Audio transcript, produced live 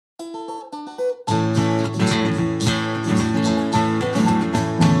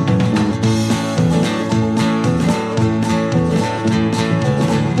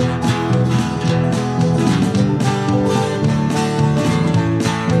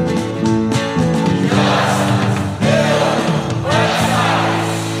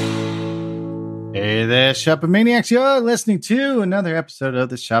Shopomaniacs. You're listening to another episode of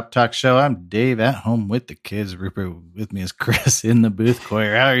the Shop Talk Show. I'm Dave at home with the kids. Rupert with me is Chris in the booth.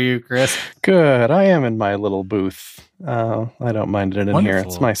 Coyer, how are you, Chris? Good. I am in my little booth. I don't mind it in Wonderful. here.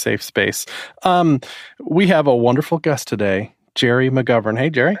 It's my safe space. We have a wonderful guest today, Gerry McGovern. Hey,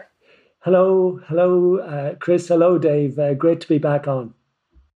 Gerry. Hello, Chris. Hello, Dave. Great to be back on.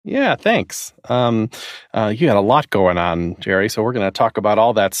 Yeah, thanks. You had a lot going on, Gerry, so we're going to talk about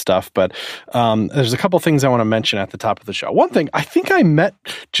all that stuff. But there's a couple things I want to mention at the top of the show. One thing, I think I met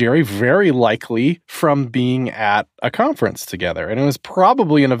Gerry very likely from being at a conference together, and it was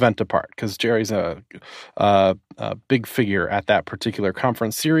probably an event apart because Gerry's a big figure at that particular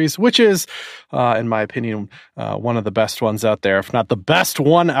conference series, which is, in my opinion, one of the best ones out there, if not the best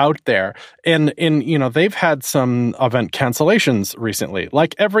one out there. And they've had some event cancellations recently,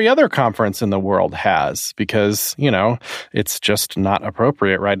 like every other conference in the world has, because, it's just not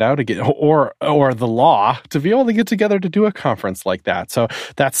appropriate right now to get, or the law to be able to get together to do a conference like that. So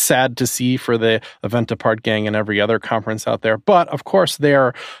that's sad to see for the Event Apart gang and every other conference out there. But of course,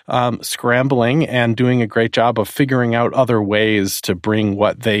 they're scrambling and doing a great job of figuring out other ways to bring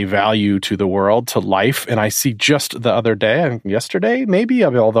what they value to the world to life. And I see just the other day, I think yesterday, maybe,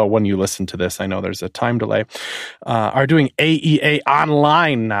 although when you listen to this, I know there's a time delay, are doing AEA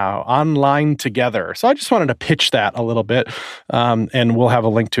online together. So I just wanted to pitch that a little bit, and we'll have a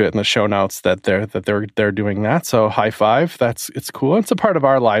link to it in the show notes that they're doing that. So high five. It's cool. It's a part of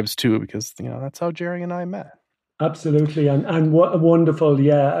our lives too, because that's how Gerry and I met. Absolutely, and wonderful.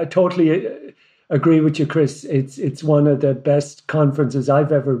 Yeah, I totally agree with you, Chris. It's one of the best conferences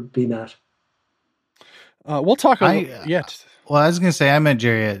I've ever been at. We'll talk. Well, I was going to say I met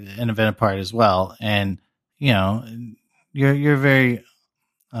Gerry at an event apart as well, and you're a very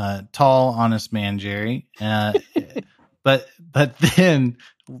tall, honest man, Gerry. But then,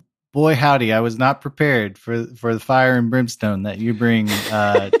 boy howdy, I was not prepared for the fire and brimstone that you bring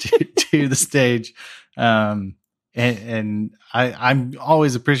to the stage. And I'm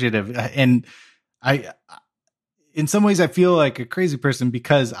always appreciative. And in some ways, I feel like a crazy person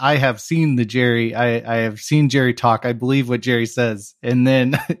because I have seen the Gerry. I have seen Gerry talk. I believe what Gerry says, and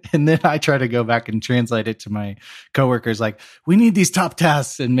then I try to go back and translate it to my coworkers. Like, we need these top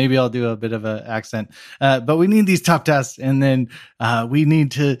tasks, and maybe I'll do a bit of an accent. But we need these top tasks, and then we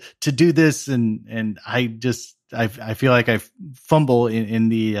need to do this, and I feel like I fumble in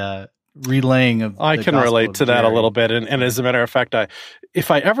the relaying of. I can relate to that a little bit, and as a matter of fact, if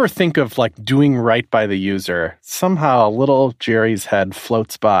I ever think of like doing right by the user, somehow a little Gerry's head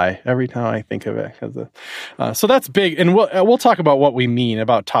floats by every time I think of it. So that's big, and we'll talk about what we mean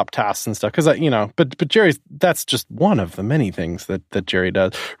about top tasks and stuff, because but Gerry's, that's just one of the many things that Gerry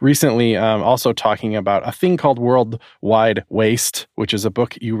does. Recently, also talking about a thing called Worldwide Waste, which is a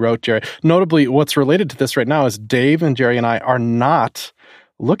book you wrote, Gerry. Notably, what's related to this right now is Dave and Gerry and I are not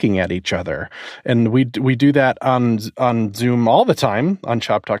looking at each other, and we do that on Zoom all the time on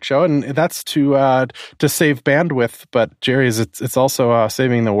Shop Talk Show, and that's to save bandwidth. But Gerry's, it's also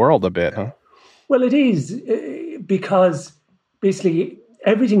saving the world a bit, huh? Well, it is, because basically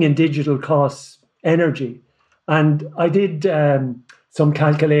everything in digital costs energy, and I did some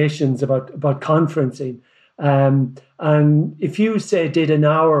calculations about conferencing, and if you say did an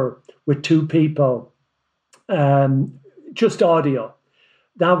hour with two people, just audio,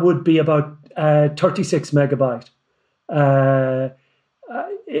 that would be about 36 megabyte.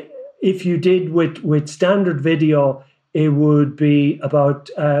 If you did with standard video, it would be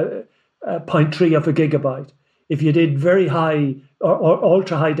about 0.3 of a gigabyte. If you did very high or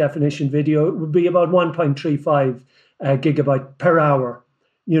ultra high definition video, it would be about 1.35 gigabyte per hour,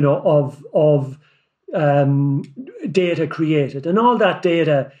 of data created. And all that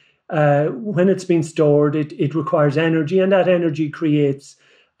data, when it's been stored, it requires energy, and that energy creates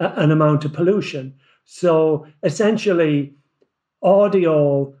an amount of pollution. So essentially,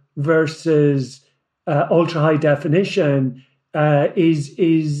 audio versus ultra high definition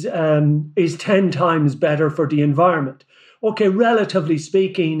is 10 times better for the environment. Okay, relatively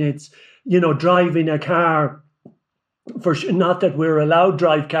speaking, it's driving a car, not that we're allowed to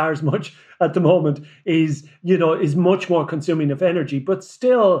drive cars much at the moment, is much more consuming of energy, but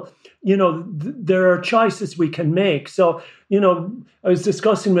still, there are choices we can make. So, I was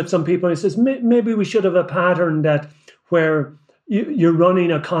discussing with some people, and it says maybe we should have a pattern that where you're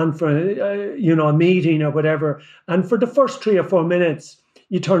running a conference, a meeting or whatever, and for the first 3 or 4 minutes,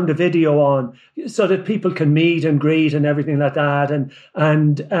 you turn the video on so that people can meet and greet and everything like that, and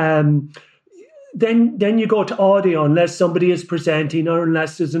then you go to audio unless somebody is presenting or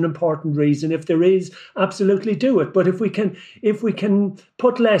unless there's an important reason. If there is, absolutely do it. But if we can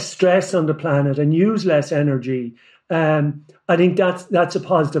put less stress on the planet and use less energy, I think that's a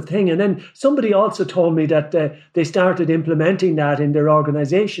positive thing. And then somebody also told me that they started implementing that in their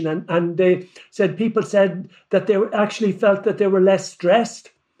organization, and they said people said that they actually felt that they were less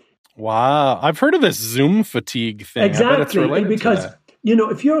stressed. Wow, I've heard of this Zoom fatigue thing. Exactly, I bet it's related because to that.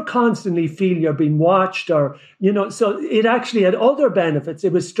 if you're constantly feel you're being watched, or so it actually had other benefits.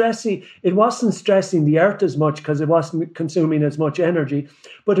 It wasn't stressing the earth as much because it wasn't consuming as much energy,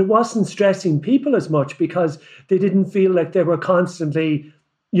 but it wasn't stressing people as much because they didn't feel like they were constantly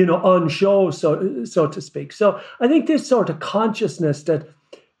on show, so to speak. So I think this sort of consciousness that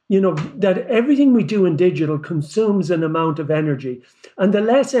that everything we do in digital consumes an amount of energy. And the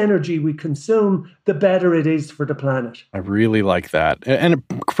less energy we consume, the better it is for the planet. I really like that. And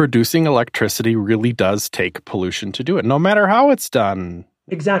producing electricity really does take pollution to do it, no matter how it's done.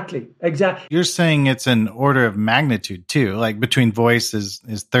 Exactly. You're saying it's an order of magnitude too, like between voice is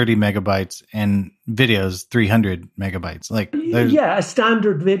 30 megabytes and video is 300 megabytes. Yeah, a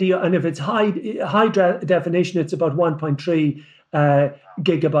standard video. And if it's high definition, it's about 1.3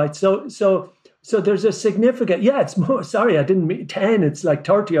 gigabytes. So there's a significant, it's more, sorry, I didn't mean 10, it's like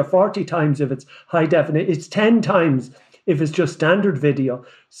 30 or 40 times if it's high definition. It's 10 times if it's just standard video.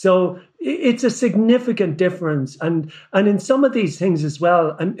 So it's a significant difference. And in some of these things as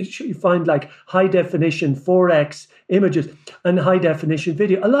well, and you find like high definition 4X images and high definition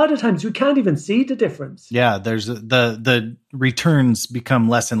video, a lot of times we can't even see the difference. Yeah, there's the returns become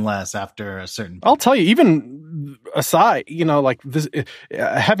less and less after a certain point. I'll tell you, even aside, like this,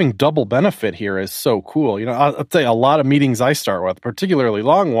 having double benefit here is so cool. I'll tell you, a lot of meetings I start with, particularly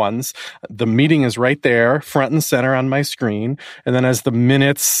long ones, the meeting is right there, front and center on my screen. And then as the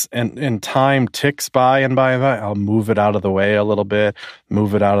minutes and time ticks by, I'll move it out of the way a little bit,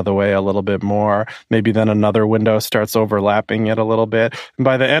 move it out of the way a little bit more. Maybe then another window starts overlapping it a little bit. And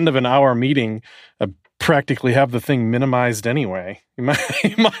by the end of an hour meeting, I practically have the thing minimized anyway. You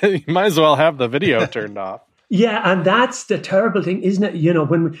might as well have the video turned off. Yeah, and that's the terrible thing, isn't it?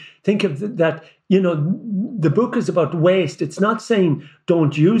 When we think of that, the book is about waste. It's not saying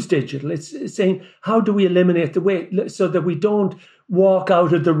don't use digital. It's saying how do we eliminate the waste so that we don't walk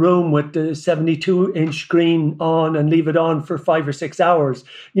out of the room with the 72-inch screen on and leave it on for 5 or 6 hours.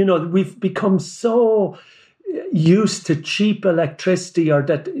 We've become so used to cheap electricity, or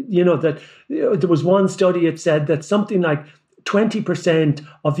that there was one study, it said that something like 20%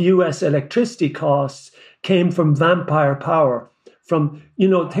 of US electricity costs came from vampire power, from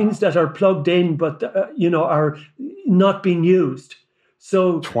things that are plugged in but are not being used.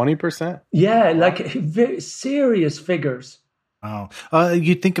 So 20%? Yeah, like very serious figures. Oh,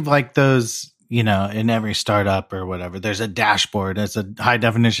 you think of like those, in every startup or whatever, there's a dashboard. It's a high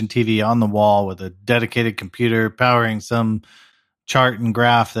definition TV on the wall with a dedicated computer powering some chart and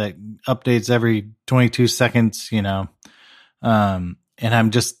graph that updates every 22 seconds, and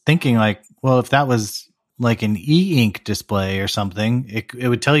I'm just thinking like, well, if that was like an e-ink display or something, it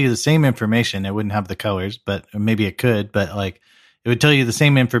would tell you the same information. It wouldn't have the colors, but maybe it could, but like it would tell you the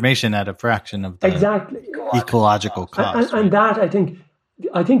same information at a fraction of the ecological cost. And that, I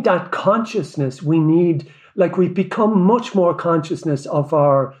think that consciousness we need, like we've become much more consciousness of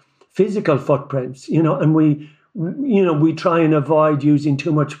our physical footprints, and we try and avoid using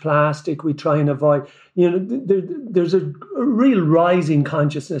too much plastic. We try and avoid, there's a real rising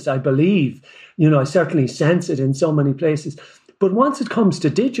consciousness, I believe. I certainly sense it in so many places. But once it comes to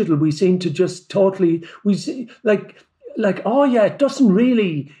digital, we seem to just totally, we see like, oh yeah, it doesn't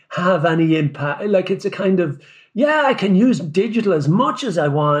really have any impact. Like it's a kind of, I can use digital as much as I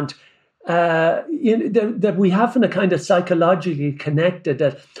want. That we haven't a kind of psychologically connected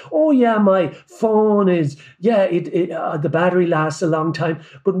that, oh yeah, my phone is, the battery lasts a long time.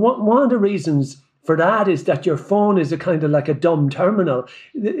 But one of the reasons for that is that your phone is a kind of like a dumb terminal.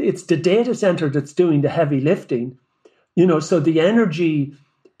 It's the data center that's doing the heavy lifting, so the energy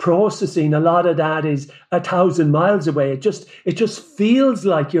processing, a lot of that is 1,000 miles away. It just feels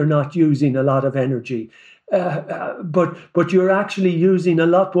like you're not using a lot of energy. But you're actually using a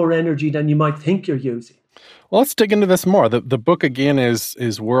lot more energy than you might think you're using. Well, let's dig into this more. The book again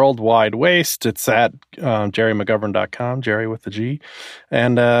is Worldwide Waste. It's at GerryMcGovern.com, Gerry with the G,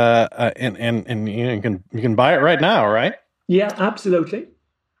 and you can buy it right now, right? Yeah, absolutely.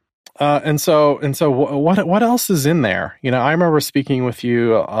 And so what else is in there? I remember speaking with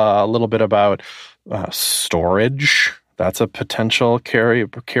you a little bit about storage. That's a potential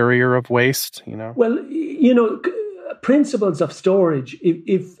carrier of waste. Well, principles of storage.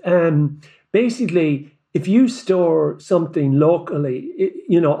 If basically, if you store something locally,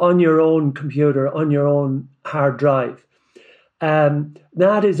 on your own computer, on your own hard drive,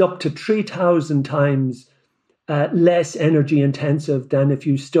 that is up to 3,000 times less energy intensive than if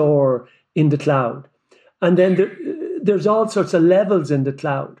you store in the cloud. And then there's all sorts of levels in the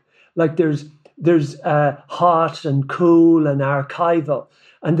cloud. Like there's hot and cool and archival.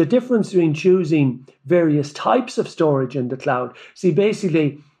 And the difference between choosing various types of storage in the cloud, see,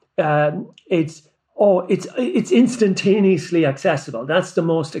 basically, it's instantaneously accessible. That's the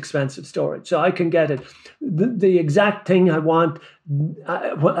most expensive storage. So I can get it, the exact thing I want.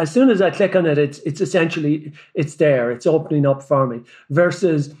 As soon as I click on it, it's essentially, it's there. It's opening up for me.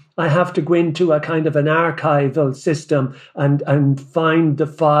 Versus I have to go into a kind of an archival system and find the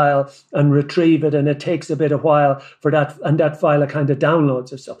file and retrieve it. And it takes a bit of while for that. And that file kind of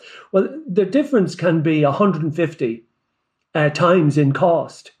downloads itself. Well, the difference can be 150 times in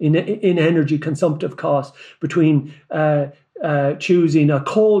cost, in energy consumptive cost, between choosing a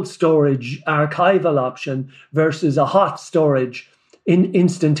cold storage archival option versus a hot storage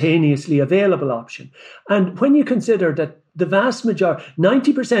instantaneously available option. And when you consider that the vast majority,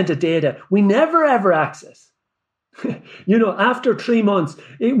 90% of data, we never ever access. After 3 months,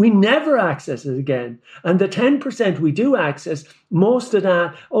 we never access it again. And the 10% we do access, most of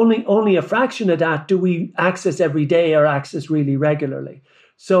that, only a fraction of that do we access every day or access really regularly.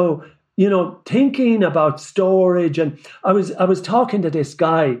 So, thinking about storage, and I was talking to this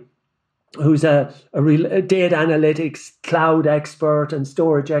guy who's a real data analytics cloud expert and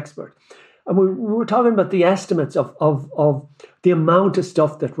storage expert. And we were talking about the estimates of the amount of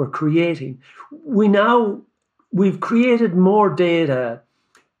stuff that we're creating. We've created more data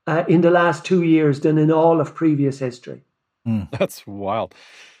in the last 2 years than in all of previous history. That's wild.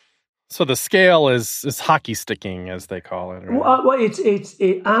 So the scale is hockey sticking, as they call it. Right? Well, it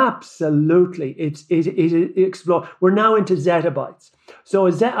absolutely. It explodes. We're now into zettabytes. So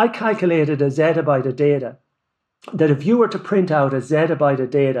I calculated a zettabyte of data. That if you were to print out a zettabyte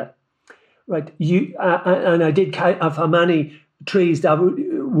of data, right? And I did of how many trees that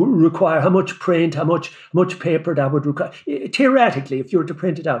would require, how much print, how much paper that would require. Theoretically, if you were to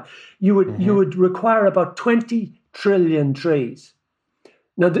print it out, you would require about 20 trillion trees.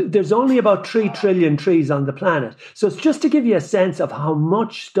 Now, there's only about 3 trillion trees on the planet. So it's just to give you a sense of how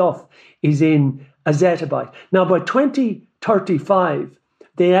much stuff is in a zettabyte. Now, by 2035,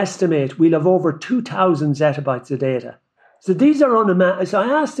 they estimate we'll have over 2,000 zettabytes of data. So these are unimaginable. So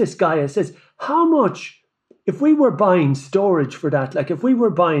I asked this guy, I says, how much, if we were buying storage for that, like if we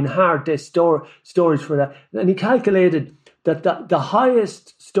were buying hard disk storage for that, and he calculated that the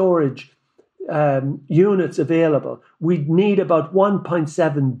highest storage units available, we'd need about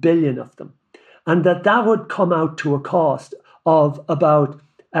 1.7 billion of them. And that would come out to a cost of about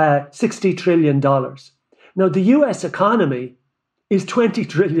 $60 trillion. Now, the US economy is $20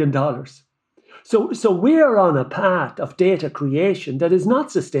 trillion. So we're on a path of data creation that is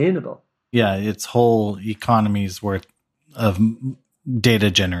not sustainable. Yeah, its whole economy's worth of data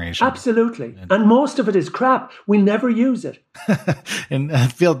generation. Absolutely. And most of it is crap. We'll never use it. And I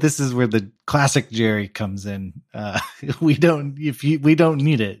feel this is where the classic Gerry comes in. We don't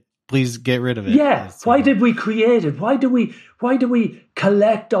need it. Please get rid of it. Yeah. Why did we create it? Why do we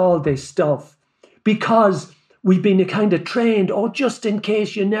collect all this stuff? Because we've been kind of trained, just in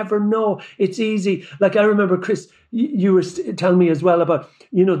case, you never know. It's easy. Like I remember, Chris, you were telling me as well about,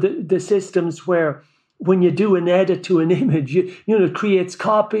 the systems where when you do an edit to an image, it creates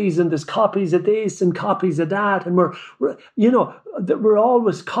copies, and there's copies of this and copies of that. And we're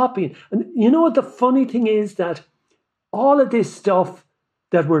always copying. And what the funny thing is, that all of this stuff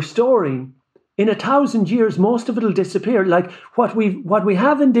that we're storing, in 1,000 years, most of it will disappear. Like what we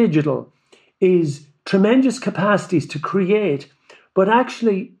have in digital is tremendous capacities to create, but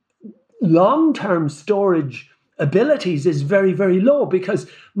actually long-term storage abilities is very, very low, because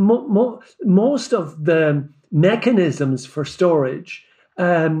most of the mechanisms for storage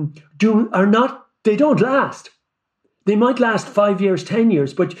don't last. They might last 5 years, 10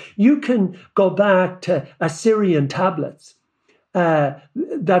 years, but you can go back to Assyrian tablets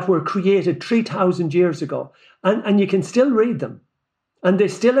that were created 3,000 years ago, and you can still read them, and they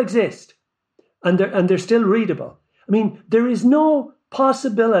still exist, and they're still readable. I mean, there is no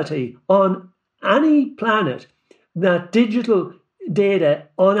possibility on any planet that digital data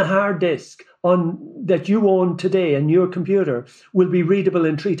on a hard disk that you own today in your computer will be readable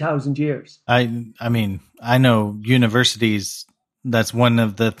in 3,000 years. I mean, I know universities, that's one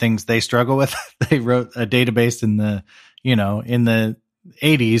of the things they struggle with. They wrote a database in the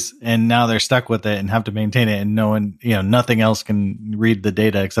 80s, and now they're stuck with it and have to maintain it, and no one, nothing else can read the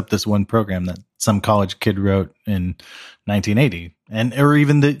data except this one program that some college kid wrote in 1980. Or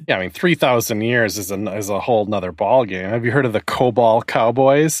even 3,000 years is a whole nother ball game. Have you heard of the COBOL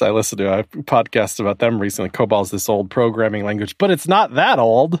Cowboys? I listened to a podcast about them recently. COBOL is this old programming language, but it's not that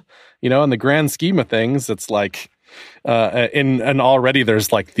old, in the grand scheme of things. It's like, and already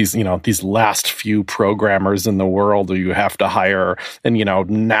there's like these last few programmers in the world who you have to hire, and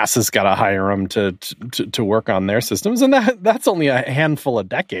NASA's got to hire them to work on their systems, and that's only a handful of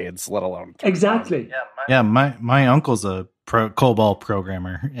decades, let alone exactly. My uncle's a COBOL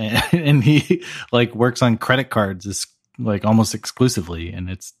programmer, and he like works on credit cards is like almost exclusively, and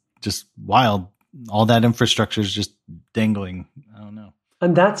it's just wild. All that infrastructure is just dangling. I don't know.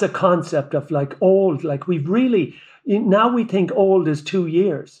 And that's a concept of like old, like now we think old is 2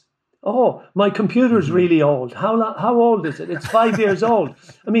 years. Oh, my computer's really old. How old is it? It's 5 years old.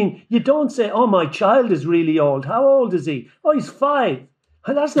 I mean, you don't say, oh, my child is really old. How old is he? Oh, he's 5.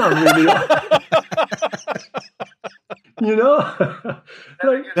 That's not really old.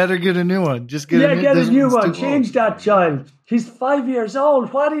 Like, better get a new one. Just get a new one. Change that child. He's 5 years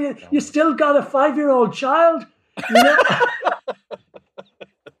old. What are you still got a 5-year-old child?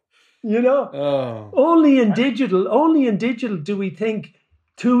 Only in digital do we think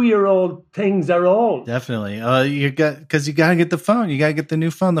 2-year-old things are old. Definitely. Because you got to get the phone. You got to get the new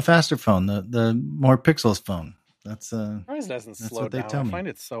phone, the faster phone, the more pixels phone. That's doesn't slow down. I find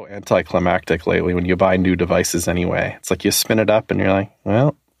it so anticlimactic lately when you buy new devices anyway. It's like you spin it up and you're like, well,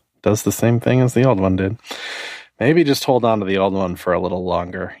 it does the same thing as the old one did. Maybe just hold on to the old one for a little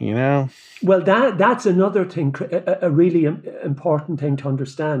longer, Well, that's another thing, a really important thing to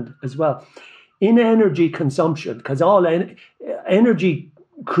understand as well. In energy consumption, because all energy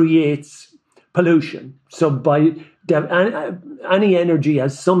creates pollution. So any energy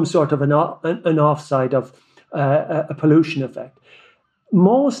has some sort of an offside of a pollution effect.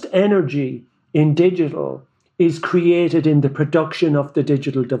 Most energy in digital is created in the production of the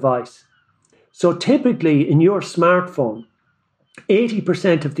digital device. So typically in your smartphone,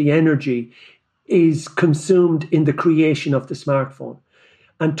 80% of the energy is consumed in the creation of the smartphone,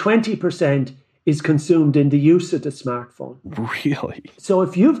 and 20% is consumed in the use of the smartphone. Really? So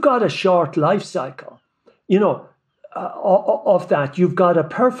if you've got a short life cycle, of that, you've got a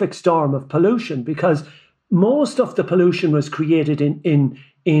perfect storm of pollution, because most of the pollution was created in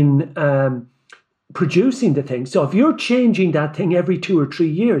producing the thing. So if you're changing that thing every 2 or 3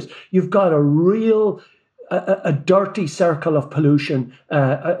 years, you've got a dirty circle of pollution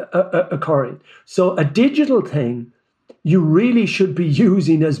occurring. So a digital thing, you really should be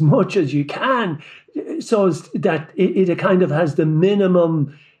using as much as you can, so that it kind of has the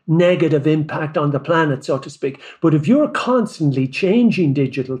minimum negative impact on the planet, so to speak. But if you're constantly changing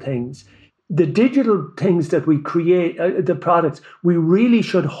digital things, the digital things that we create, the products, we really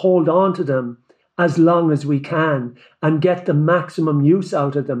should hold on to them as long as we can and get the maximum use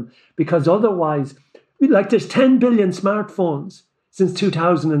out of them, because otherwise, like, there's 10 billion smartphones since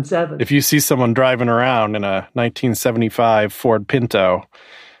 2007. If you see someone driving around in a 1975 Ford Pinto,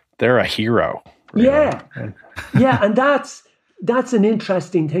 they're a hero. Really. Yeah, and that's an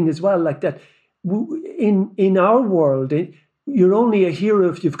interesting thing as well. Like that, in our world, you're only a hero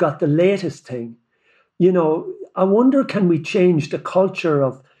if you've got the latest thing. I wonder, can we change the culture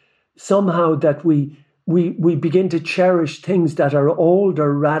of somehow that we begin to cherish things that are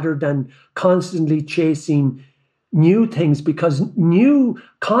older rather than constantly chasing new things, because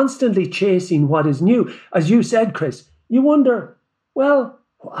constantly chasing what is new, as you said, Chris, you wonder, well,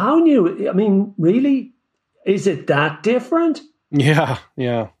 how new? I mean, really? Is it that different? Yeah.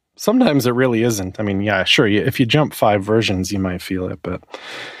 Sometimes it really isn't. I mean, yeah, sure. If you jump 5 versions, you might feel it, but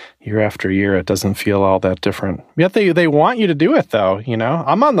year after year, it doesn't feel all that different. Yet they want you to do it, though.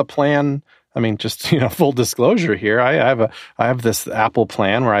 I'm on the plan. I mean, just, full disclosure here. I have this Apple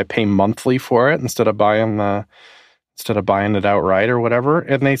plan where I pay monthly for it instead of buying it outright or whatever.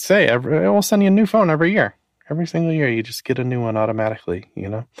 And they say we'll send you a new phone every year. Every single year, you just get a new one automatically,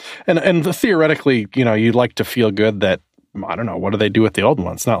 And theoretically, you'd like to feel good that, I don't know, what do they do with the old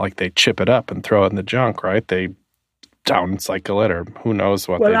one? It's not like they chip it up and throw it in the junk, right? They downcycle it, or who knows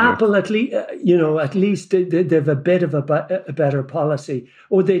what they do. Well, Apple, at least they have a bit of a better policy,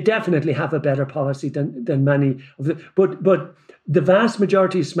 or they definitely have a better policy than many of the. But the vast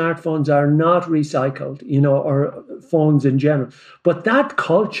majority of smartphones are not recycled, or phones in general. But that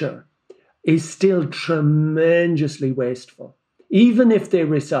culture is still tremendously wasteful, even if they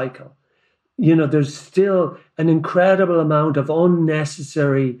recycle. There's still an incredible amount of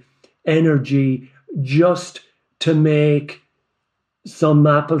unnecessary energy just to make some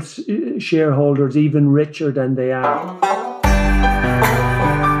Apple shareholders even richer than they are.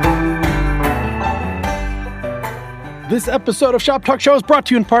 This episode of Shop Talk Show is brought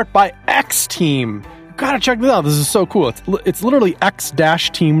to you in part by X-Team. Gotta check this out. This is so cool. It's literally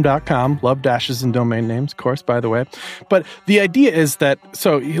x-team.com. Love dashes and domain names, of course, by the way. But the idea is that,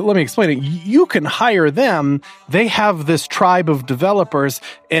 so let me explain it. You can hire them. They have this tribe of developers,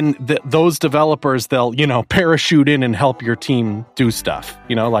 and those developers, they'll, parachute in and help your team do stuff.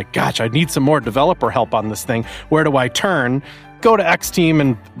 Like, gosh, I need some more developer help on this thing. Where do I turn? Go to X-Team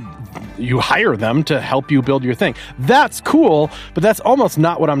and you hire them to help you build your thing. That's cool, but that's almost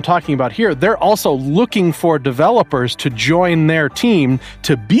not what I'm talking about here. They're also looking for developers to join their team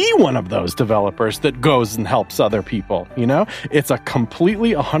to be one of those developers that goes and helps other people. It's a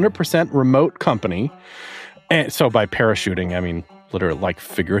completely 100% remote company. And so by parachuting, I mean, literally, like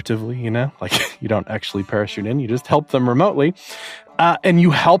figuratively, like you don't actually parachute in, you just help them remotely. And you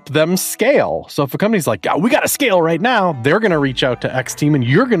help them scale. So if a company's like, we got to scale right now, they're going to reach out to X-Team, and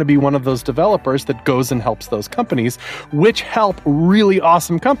you're going to be one of those developers that goes and helps those companies, which help really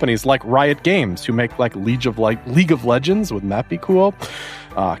awesome companies like Riot Games, who make like League of Legends. Wouldn't that be cool?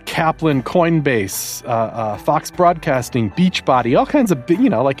 Kaplan, Coinbase, Fox Broadcasting, Beachbody, all kinds of,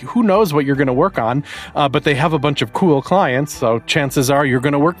 like who knows what you're going to work on, but they have a bunch of cool clients, so chances are you're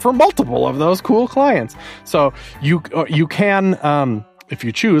going to work for multiple of those cool clients. So you can, if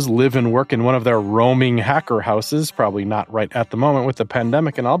you choose, live and work in one of their roaming hacker houses. Probably not right at the moment with the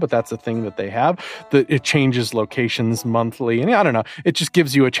pandemic and all, but that's a thing that they have. It changes locations monthly. And I don't know, it just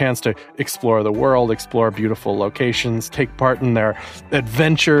gives you a chance to explore the world, explore beautiful locations, take part in their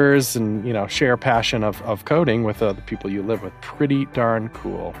adventures, and, share passion of coding with the people you live with. Pretty darn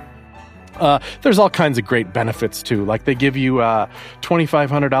cool. There's all kinds of great benefits too. Like they give you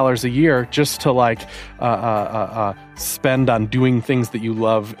 $2,500 a year just to spend on doing things that you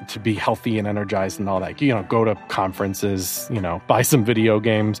love to be healthy and energized and all that. Go to conferences, buy some video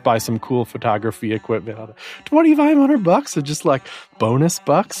games, buy some cool photography equipment. $2,500 of just like bonus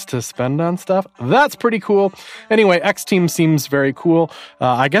bucks to spend on stuff. That's pretty cool. Anyway, X-Team seems very cool.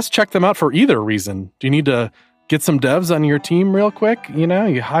 I guess check them out for either reason. Do you need to get some devs on your team real quick?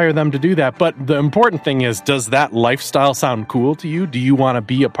 You hire them to do that. But the important thing is, does that lifestyle sound cool to you? Do you want to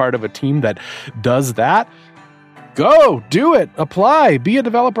be a part of a team that does that? Go, do it, apply, be a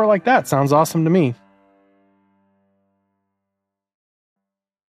developer like that. Sounds awesome to me.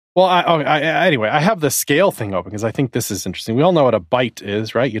 Well, anyway, I have the scale thing open because I think this is interesting. We all know what a byte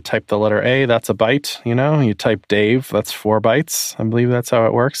is, right? You type the letter A, that's a byte. You type Dave, that's 4 bytes. I believe that's how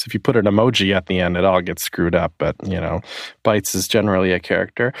it works. If you put an emoji at the end, it all gets screwed up. But, bytes is generally a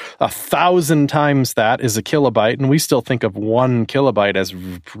character. 1,000 times that is a kilobyte. And we still think of 1 kilobyte as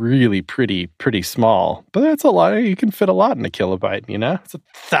really pretty small. But that's a lot. You can fit a lot in a kilobyte, It's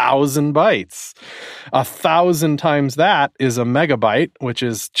 1,000 bytes. 1,000 times that is a megabyte, which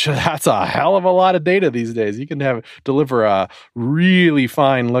is that's a hell of a lot of data these days. You can deliver a really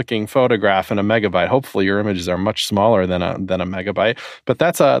fine looking photograph in a megabyte. Hopefully your images are much smaller than a megabyte, but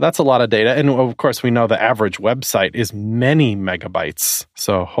that's a lot of data. And of course we know the average website is many megabytes.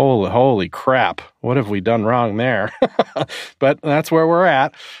 So holy crap. What have we done wrong there? But that's where we're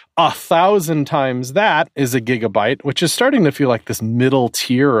at. 1,000 times that is a gigabyte, which is starting to feel like this middle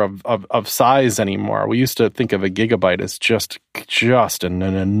tier of size anymore. We used to think of a gigabyte as just an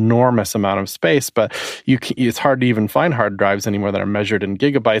enormous amount of space, but it's hard to even find hard drives anymore that are measured in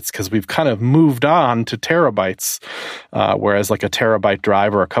gigabytes because we've kind of moved on to terabytes, whereas like a terabyte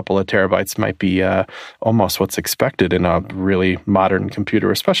drive or a couple of terabytes might be almost what's expected in a really modern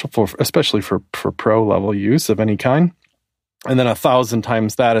computer, especially for pro level use of any kind. And then 1,000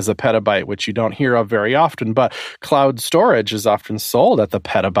 times that is a petabyte, which you don't hear of very often, but cloud storage is often sold at the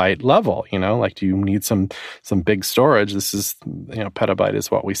petabyte level. Like, do you need some big storage? This is, petabyte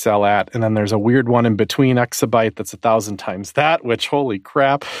is what we sell at. And then there's a weird one in between, exabyte, that's 1,000 times that, which holy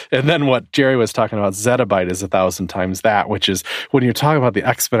crap. And then what Gerry was talking about, zettabyte, is 1,000 times that, which is when you're talking about the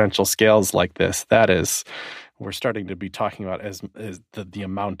exponential scales like this, that is, we're starting to be talking about as the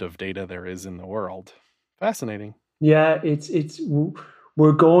amount of data there is in the world. Fascinating. Yeah,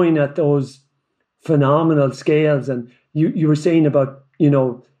 we're going at those phenomenal scales, and you were saying about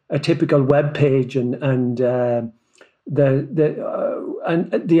a typical web page, and the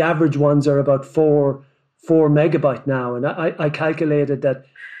average ones are about 4 megabyte now, and I calculated that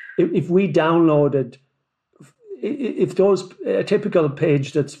if we downloaded, a typical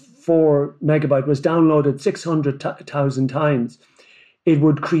page that's 4 megabyte was downloaded 600,000 times, it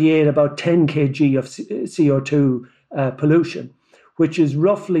would create about 10 kg of CO2 pollution, which is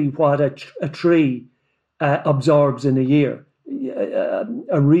roughly what a tree absorbs in a year.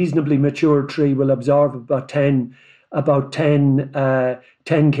 a reasonably mature tree will absorb about 10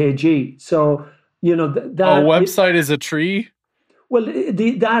 kg. So, that a website is a tree. Well,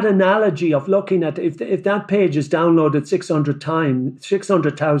 that analogy of looking at if that page is downloaded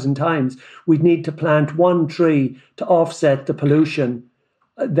 600,000 times, we'd need to plant one tree to offset the pollution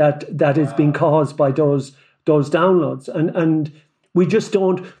that is being caused by those downloads, and we just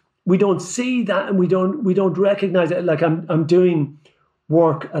don't see that, and we don't recognize it. Like I'm doing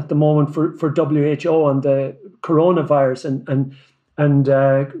work at the moment for WHO on the coronavirus and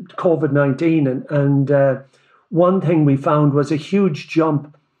COVID-19 and one thing we found was a huge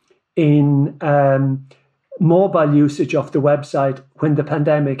jump in mobile usage of the website when the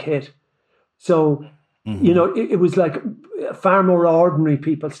pandemic hit. So, it was like far more ordinary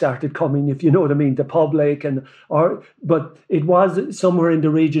people started coming, if you know what I mean, the public, but it was somewhere in the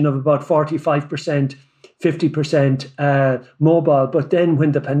region of about 45%, 50% mobile. But then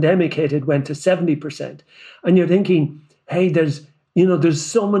when the pandemic hit, it went to 70%. And you're thinking, hey, there's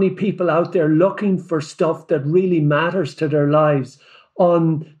so many people out there looking for stuff that really matters to their lives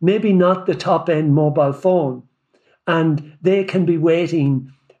on maybe not the top end mobile phone. And they can be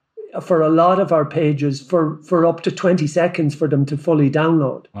waiting for a lot of our pages for up to 20 seconds for them to fully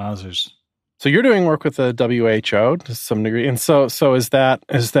download. Wowzers. So you're doing work with the WHO to some degree. And so is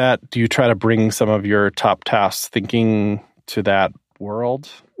that, do you try to bring some of your top tasks thinking to that world?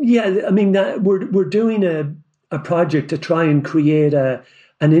 Yeah, I mean, we're doing a project to try and create an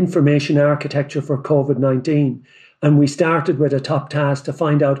information architecture for COVID-19. And we started with a top task to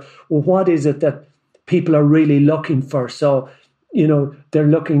find out, well, what is it that people are really looking for? So, they're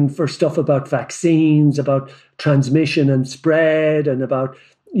looking for stuff about vaccines, about transmission and spread, and about,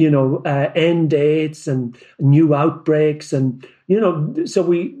 end dates and new outbreaks. And, so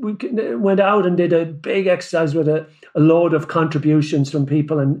we went out and did a big exercise with a load of contributions from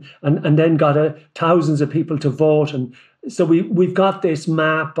people and then got thousands of people to vote. And so we've got this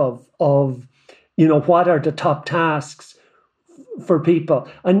map of what are the top tasks for people.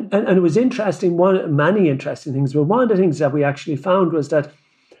 And it was interesting, many interesting things. But one of the things that we actually found was that,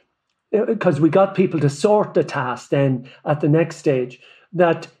 because we got people to sort the tasks then at the next stage,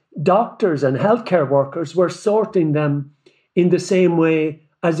 that doctors and healthcare workers were sorting them in the same way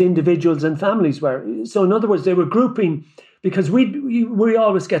as individuals and families were. So in other words, they were grouping, because we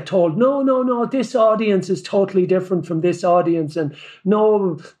always get told, no, this audience is totally different from this audience, and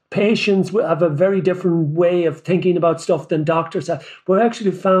no, patients have a very different way of thinking about stuff than doctors have. We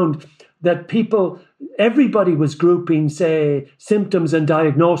actually found that everybody was grouping, say, symptoms and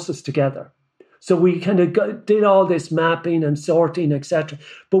diagnosis together. So we kind of did all this mapping and sorting, etc.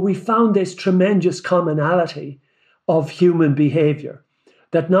 But we found this tremendous commonality of human behavior,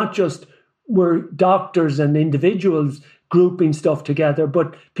 that not just were doctors and individuals grouping stuff together,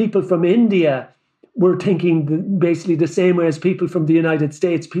 but people from India were thinking basically the same way as people from the United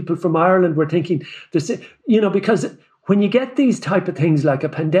States. People from Ireland were thinking the same, because when you get these type of things like a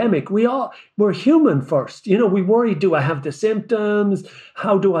pandemic, we're human first. We worry, do I have the symptoms?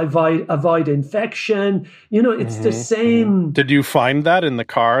 How do I avoid infection? It's the same. Did you find that in the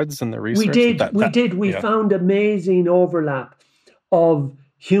cards and the research? We did. We found amazing overlap of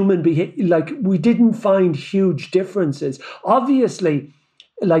human behavior. Like, we didn't find huge differences. Obviously,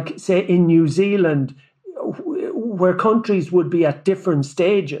 like, say, in New Zealand, where countries would be at different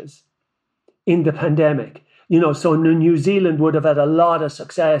stages in the pandemic. So New Zealand would have had a lot of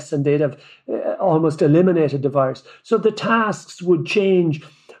success and they'd have almost eliminated the virus. So the tasks would change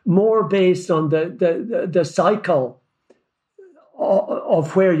more based on the cycle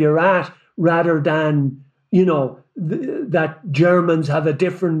of where you're at, rather than, that Germans have a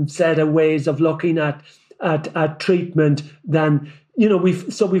different set of ways of looking at treatment than,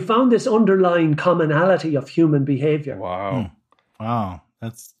 we found this underlying commonality of human behavior. Wow. Wow.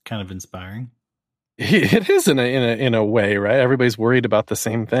 That's kind of inspiring. It is in a way, right? Everybody's worried about the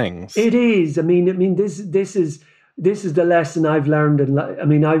same things. It is. I mean, this is the lesson I've learned.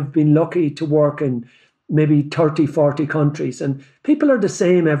 I've been lucky to work in maybe 30, 40 countries, and people are the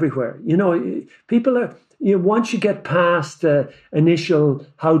same everywhere. People are, once you get past the initial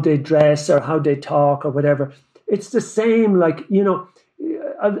how they dress or how they talk or whatever, it's the same. Like,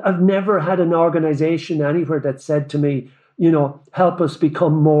 I've never had an organization anywhere that said to me, help us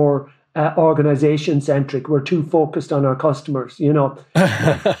become more organization centric. We're too focused on our customers,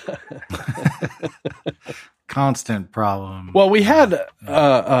 constant problem. Well, we had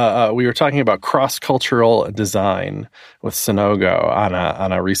we were talking about cross-cultural design with Sonogo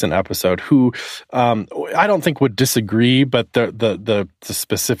on a recent episode. Who I don't think would disagree, but the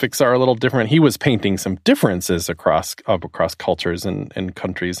specifics are a little different. He was painting some differences across cultures and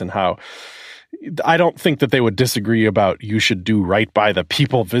countries, and how I don't think that they would disagree about you should do right by the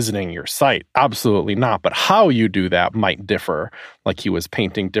people visiting your site. Absolutely not. But how you do that might differ. Like he was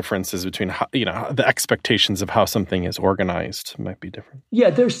painting differences between how, the expectations of how something is organized might be different. Yeah,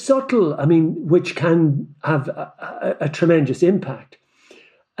 they're subtle. I mean, which can have a tremendous impact.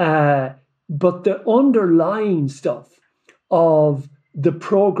 But the underlying stuff of the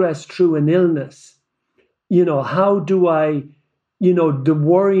progress through an illness, how do I, the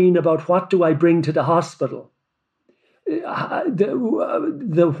worrying about what do I bring to the hospital,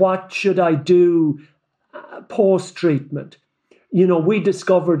 the what should I do post-treatment. We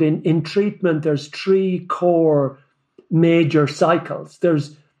discovered in treatment there's 3 core major cycles.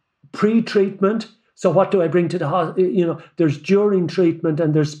 There's pre-treatment, so what do I bring to the hospital? There's during treatment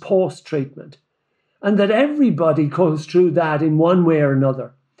and there's post-treatment. And that everybody goes through that in one way or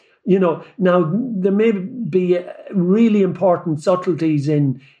another. Now there may be really important subtleties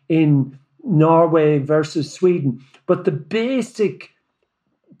in Norway versus Sweden, but the basic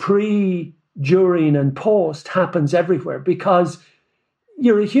pre, during, and post happens everywhere because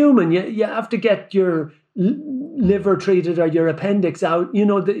you're a human. You have to get your liver treated or your appendix out.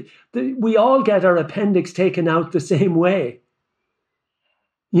 We all get our appendix taken out the same way.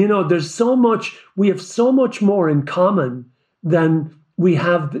 There's so much. We have so much more in common than we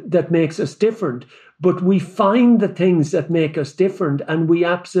have that makes us different, but we find the things that make us different and we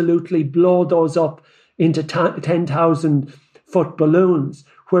absolutely blow those up into 10,000 foot balloons,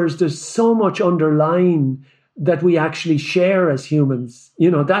 whereas there's so much underlying that we actually share as humans.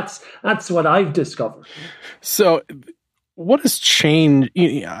 That's what I've discovered. So what has changed?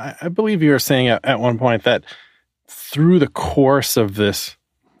 I believe you were saying at one point that through the course of this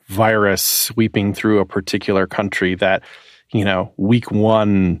virus sweeping through a particular country that week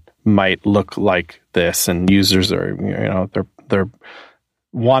 1 might look like this, and users are, they're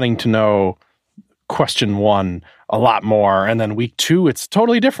wanting to know question 1 a lot more, and then week 2 it's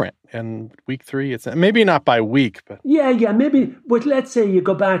totally different, and week 3 it's maybe not by week, but maybe. But let's say you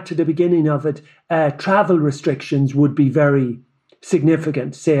go back to the beginning of it, travel restrictions would be very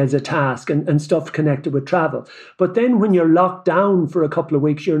significant, say as a task, and stuff connected with travel. But then when you're locked down for a couple of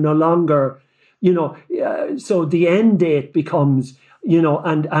weeks, you're no longer. So the end date becomes,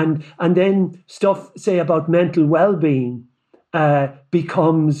 and then stuff, say about mental well-being,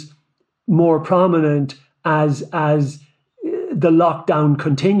 becomes more prominent as the lockdown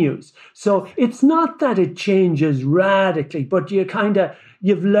continues. So it's not that it changes radically, but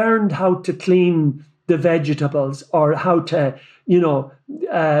you've learned how to clean the vegetables or how to,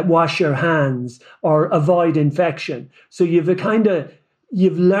 wash your hands or avoid infection. So you've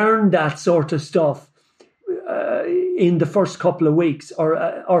learned that sort of stuff in the first couple of weeks,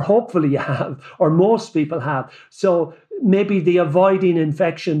 or hopefully you have, or most people have. So maybe the avoiding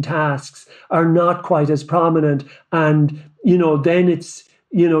infection tasks are not quite as prominent, and then it's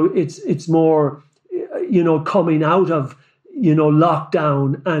more coming out of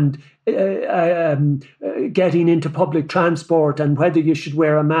lockdown and getting into public transport and whether you should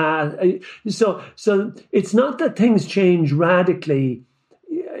wear a mask. So it's not that things change radically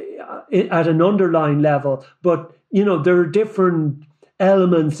at an underlying level, but there are different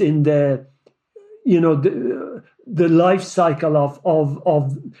elements in the life cycle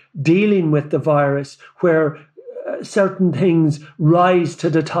of dealing with the virus where certain things rise to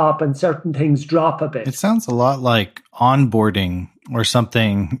the top and certain things drop a bit. It sounds a lot like onboarding or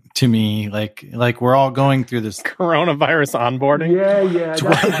something to me, like we're all going through this coronavirus onboarding. Yeah.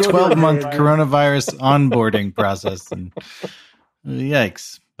 12-month coronavirus onboarding process, and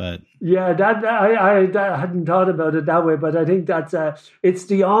yikes. But yeah, that I hadn't thought about it that way, but I think that's it's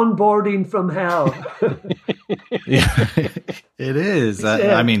the onboarding from hell. Yeah, it is.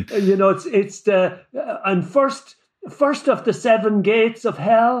 I mean, it's the and first of the 7 gates of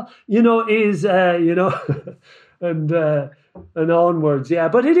hell, is and onwards. Yeah,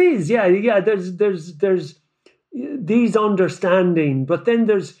 but it is. Yeah. There's these understanding, but then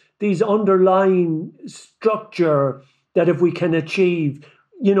there's these underlying structure that if we can achieve.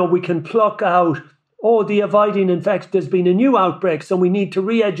 We can pluck out, the avoiding infection, there's been a new outbreak, so we need to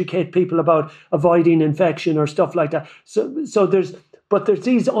re-educate people about avoiding infection or stuff like that. So there's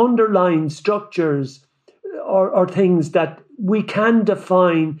these underlying structures or things that we can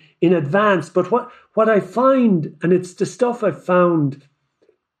define in advance. But what I find, and it's the stuff I've found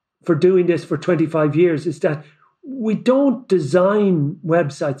for doing this for 25 years is that we don't design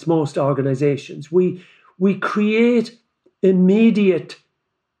websites, most organizations. We create immediate,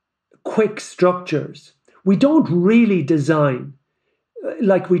 quick structures. We don't really design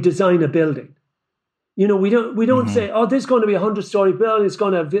like we design a building. We don't say, oh, this is going to be a 100-story building. It's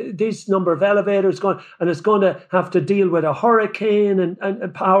going to have this number of elevators, and it's going to have to deal with a hurricane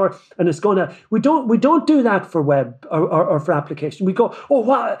and power. And it's going to. We don't do that for web or for application. We go, oh,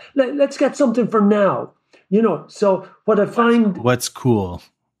 wow, let's get something for now. So what I find, what's cool.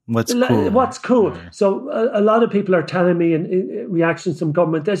 What's cool? So a lot of people are telling me in reactions from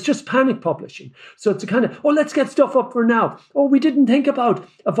government, there's just panic publishing. So it's a kind of, oh, let's get stuff up for now. Oh, we didn't think about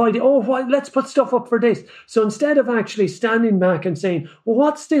avoiding, let's put stuff up for this. So instead of actually standing back and saying, well,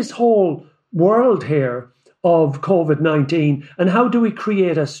 what's this whole world here of COVID-19 and how do we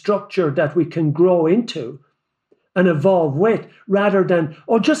create a structure that we can grow into and evolve with, rather than,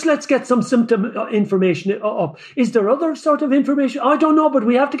 just let's get some symptom information up. Is there other sort of information? I don't know, but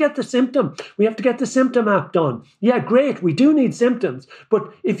we have to get the symptom. We have to get the symptom app done. Yeah, great. We do need symptoms.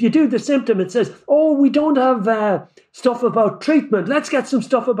 But if you do the symptom, it says, we don't have stuff about treatment. Let's get some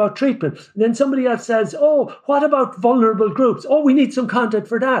stuff about treatment. And then somebody else says, what about vulnerable groups? We need some content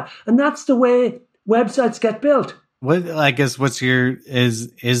for that. And that's the way websites get built. I guess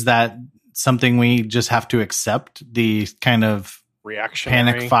is that something we just have to accept, the kind of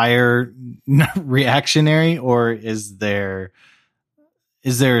panic fire reactionary, or is there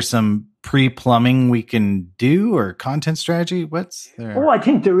some pre-plumbing we can do, or content strategy? What's there? I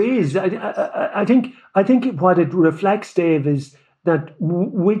think there is. I think what it reflects, Dave, is that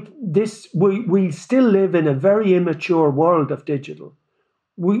we still live in a very immature world of digital.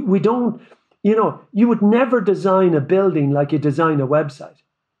 We don't, you would never design a building like you design a website.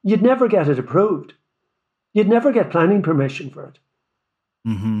 You'd never get it approved. You'd never get planning permission for it.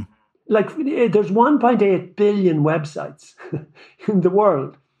 Mm-hmm. Like, there's 1.8 billion websites in the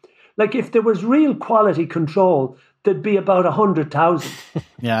world. Like, if there was real quality control, there'd be about 100,000.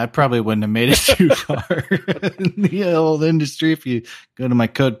 Yeah, I probably wouldn't have made it too far in the old industry if you go to my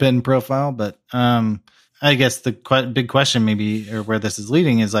CodePen profile. But I guess the big question maybe, or where this is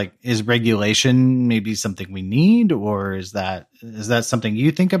leading, is like, is regulation maybe something we need, or is that something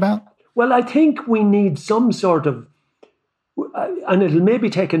you think about? Well, I think we need some sort of, and it'll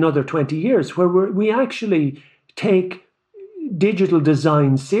maybe take another 20 years, where we actually take digital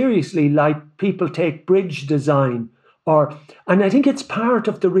design seriously, like people take bridge design. And I think it's part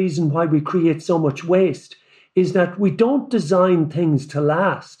of the reason why we create so much waste, is that we don't design things to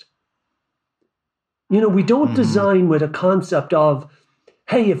last. We don't design with a concept of,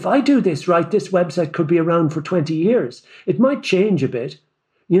 hey, if I do this right, this website could be around for 20 years. It might change a bit,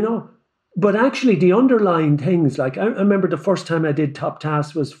 but actually the underlying things, like I remember the first time I did Top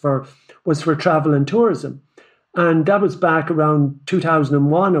Task was for travel and tourism. And that was back around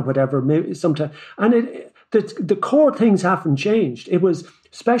 2001 or whatever, maybe sometime. And the core things haven't changed. It was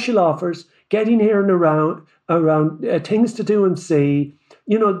special offers, getting here and around things to do and see.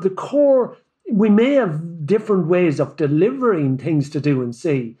 The core. We may have different ways of delivering things to do and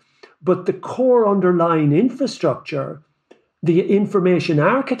see, but the core underlying infrastructure, the information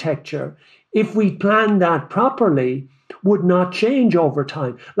architecture, if we plan that properly, would not change over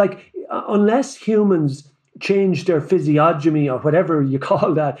time. Like, unless humans change their physiognomy or whatever you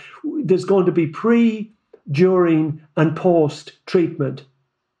call that, there's going to be pre, during, and post treatment.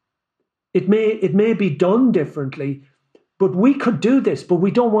 It may be done differently. But we could do this, but we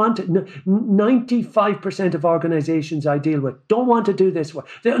don't want it. 95% of organizations I deal with don't want to do this.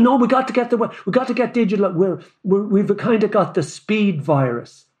 No, we got to get digital. We've kind of got the speed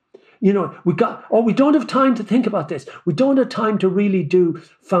virus. We don't have time to think about this. We don't have time to really do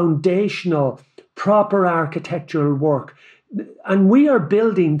foundational, proper architectural work. And we are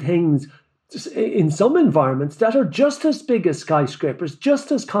building things in some environments that are just as big as skyscrapers,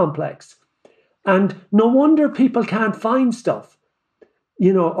 just as complex. And no wonder people can't find stuff,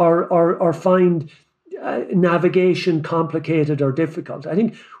 or find navigation complicated or difficult. I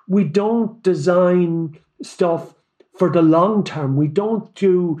think we don't design stuff for the long term. We don't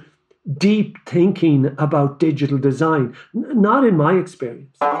do deep thinking about digital design, not in my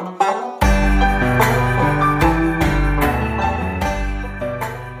experience.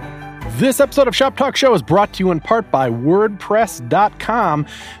 This episode of Shop Talk Show is brought to you in part by WordPress.com.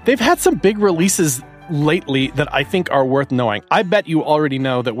 They've had some big releases lately that I think are worth knowing. I bet you already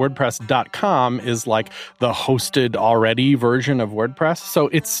know that WordPress.com is like the hosted already version of WordPress. So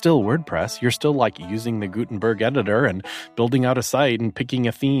it's still WordPress. You're still like using the Gutenberg editor and building out a site and picking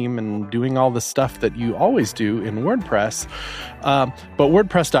a theme and doing all the stuff that you always do in WordPress. But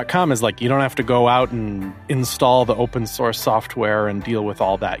WordPress.com is like, you don't have to go out and install the open source software and deal with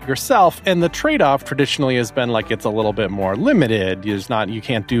all that yourself. And the trade-off traditionally has been like, it's a little bit more limited. You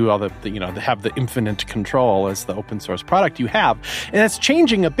can't do all have the infinite control as the open source product you have. And it's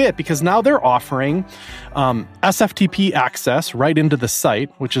changing a bit because now they're offering SFTP access right into the site,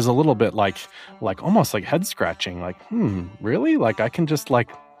 which is a little bit like almost like head scratching. Like, really? Like I can just like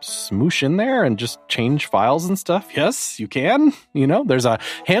smoosh in there and just change files and stuff? Yes, you can. There's a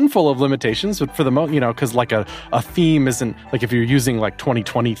handful of limitations, but for the most, because like a theme isn't like if you're using like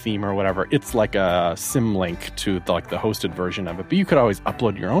 2020 theme or whatever, it's like a symlink to the hosted version of it. But you could always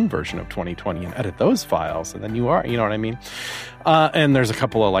upload your own version of 2020 and edit those files, and then you know what I mean? And there's a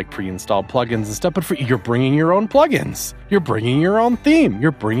couple of like pre-installed plugins and stuff, but you're bringing your own plugins, you're bringing your own theme,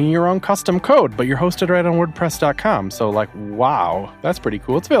 you're bringing your own custom code, but you're hosted right on WordPress.com. So like, wow, that's pretty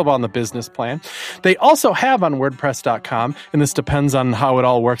cool. It's available on the business plan. They also have on WordPress.com, and this depends on how it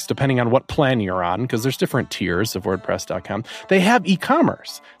all works, depending on what plan you're on, because there's different tiers of WordPress.com. They have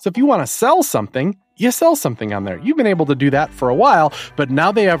e-commerce. So if you want to sell something, you sell something on there. You've been able to do that for a while, but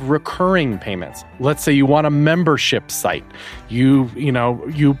now they have recurring payments. Let's say you want a membership site. You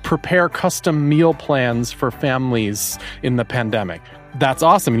prepare custom meal plans for families in the pandemic. That's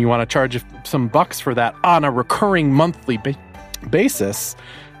awesome. And you want to charge some bucks for that on a recurring monthly basis.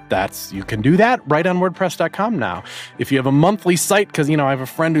 You can do that right on WordPress.com now. If you have a monthly site, because, I have a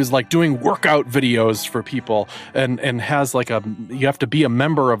friend who's like doing workout videos for people and has like you have to be a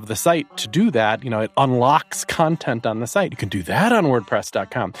member of the site to do that. It unlocks content on the site. You can do that on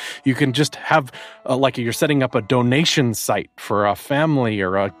WordPress.com. You can just have like you're setting up a donation site for a family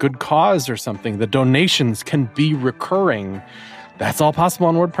or a good cause or something. The donations can be recurring. That's all possible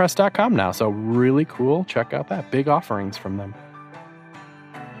on WordPress.com now. So really cool. Check out that. Big offerings from them.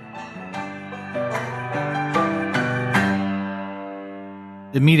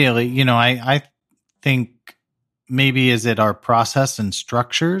 Immediately, I think maybe is it our process and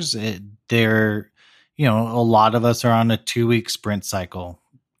structures? A lot of us are on a 2-week sprint cycle.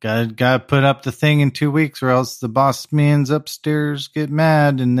 Got to put up the thing in 2 weeks, or else the boss man's upstairs get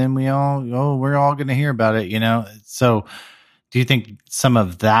mad, and then we're all going to hear about it. So, do you think some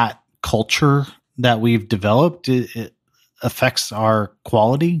of that culture that we've developed it affects our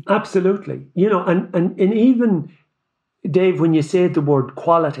quality? Absolutely. And even Dave, when you say the word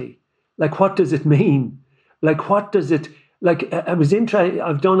quality, like what does it mean? Like what does it, like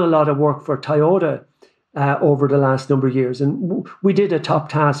I've done a lot of work for Toyota over the last number of years, and we did a top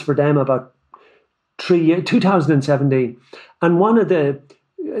task for them about 2017. And one of the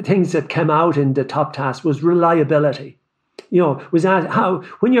things that came out in the top task was reliability. Was that how,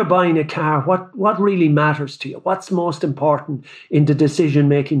 when you're buying a car, what really matters to you? What's most important in the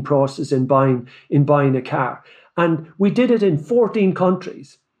decision-making process in buying a car? And we did it in 14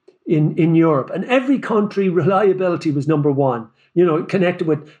 countries in Europe. And every country, reliability was number one, connected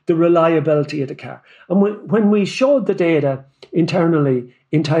with the reliability of the car. And when we showed the data internally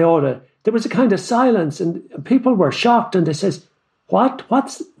in Toyota, there was a kind of silence, and people were shocked, and they says, what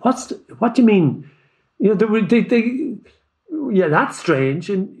do you mean? That's strange.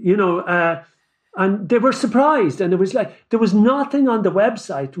 And they were surprised, and it was like there was nothing on the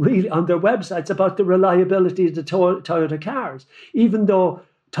website, really, on their websites about the reliability of the Toyota cars, even though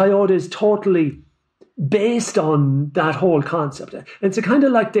Toyota is totally based on that whole concept. And it's a kind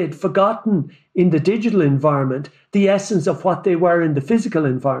of like they'd forgotten in the digital environment the essence of what they were in the physical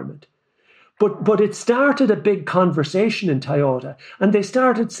environment. But it started a big conversation in Toyota, and they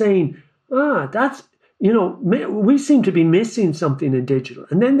started saying, that's, we seem to be missing something in digital.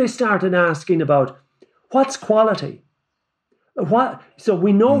 And then they started asking about what's quality. So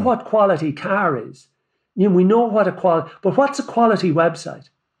we know what quality car is. We know what but what's a quality website?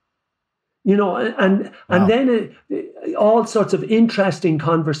 And then all sorts of interesting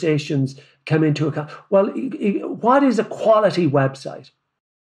conversations come into account. Well, what is a quality website?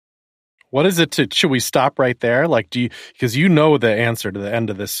 What is it should we stop right there? Like, because the answer to the end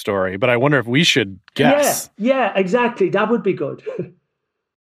of this story, but I wonder if we should guess. Yeah, exactly. That would be good.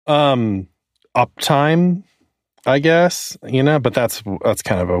 Uptime, I guess, but that's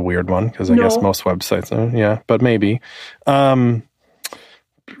kind of a weird one because I guess most websites, but maybe.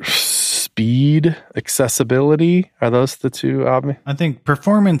 Speed, accessibility, are those the two obvious? I think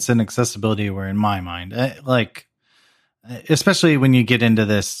performance and accessibility were in my mind. Especially when you get into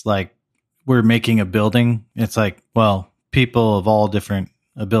this, like, we're making a building, it's like, well, people of all different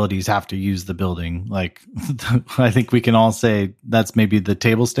abilities have to use the building. Like, I think we can all say that's maybe the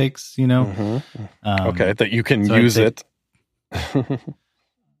table stakes, you know? Mm-hmm. Okay, that you can use it.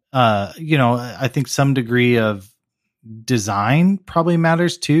 You know, I think some degree of design probably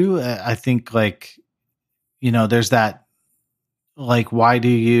matters too. I think, like, you know, there's that, like, why do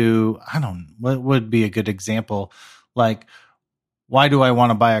you, what would be a good example? Like, why do I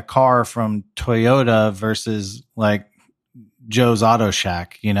want to buy a car from Toyota versus like Joe's Auto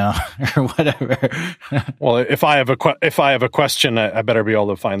Shack, you know, or whatever? Well, if I have a question, I better be able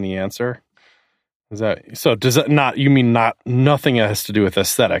to find the answer. Is that so? Does that not? You mean nothing has to do with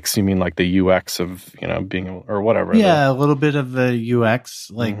aesthetics? You mean like the UX of, you know, being, or whatever? Yeah, a little bit of the UX,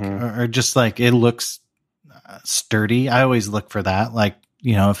 like, or just like it looks sturdy. I always look for that. Like,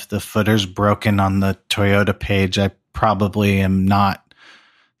 you know, if the footer's broken on the Toyota page, I probably am not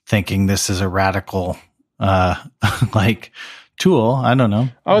thinking this is a radical like tool. I don't know.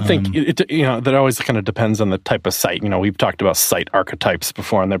 I would think it, you know, that always kind of depends on the type of site. You know, we've talked about site archetypes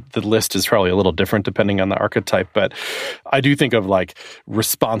before, and the list is probably a little different depending on the archetype. But I do think of like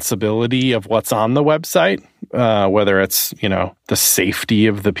responsibility of what's on the website, whether it's, you know, the safety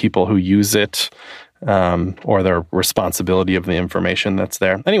of the people who use it, or the responsibility of the information that's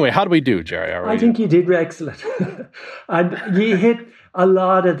there. Anyway, how do we do, Gerry? I think you did excellent. And you hit a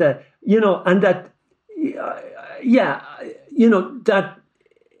lot of the, you know, and that, yeah, you know, that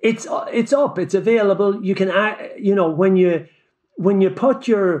it's up, it's available. You can, you know, when you put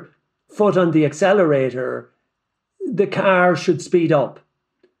your foot on the accelerator, the car should speed up,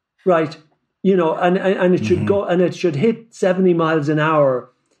 right? You know, and it should go, and it should hit 70 miles an hour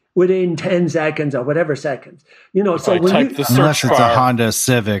within 10 seconds or whatever seconds, you know. So when you, unless it's a Honda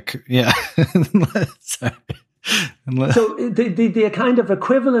Civic, yeah. Sorry. So the kind of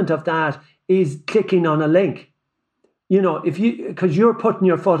equivalent of that is clicking on a link. You know, if you, because you're putting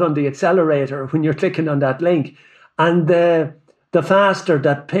your foot on the accelerator when you're clicking on that link, and the faster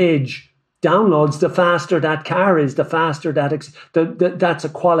that page downloads, the faster that car is, the faster that's a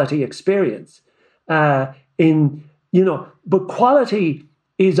quality experience. In, you know, but quality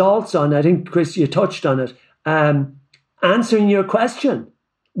is also, and I think, Chris, you touched on it, answering your question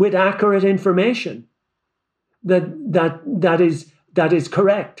with accurate information that is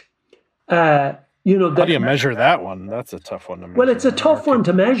correct. You know, how do you measure that one? That's a tough one to measure. Well, it's a tough one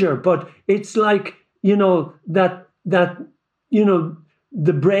to measure, but it's like, you know, that you know,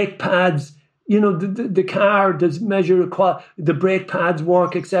 the brake pads, you know, the car does measure the brake pads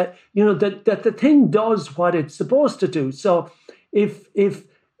work, etc. You know, that the thing does what it's supposed to do. So if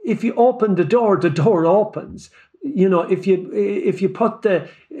you open the door opens. You know, if you put the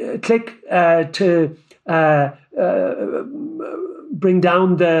click to bring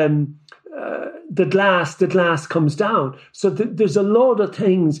down the glass comes down. So there's a load of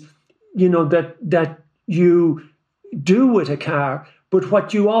things, you know, that you do with a car, but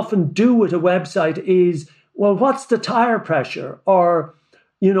what you often do with a website is, well, what's the tire pressure, or,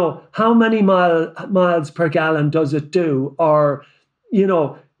 you know, how many miles per gallon does it do, or, you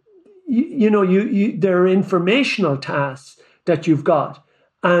know, there are informational tasks that you've got,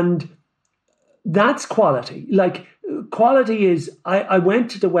 and that's quality. Like, quality is, I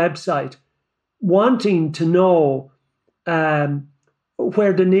went to the website wanting to know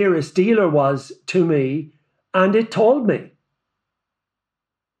where the nearest dealer was to me, and it told me.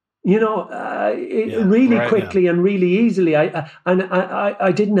 You know, really quickly and really easily.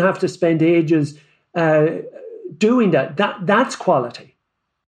 I didn't have to spend ages doing that. That's quality.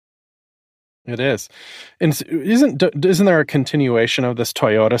 It is. And isn't there a continuation of this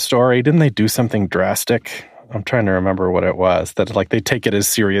Toyota story? Didn't they do something drastic? I'm trying to remember what it was. That, like, they take it as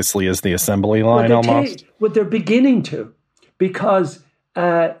seriously as the assembly line almost? Well, they're beginning to, because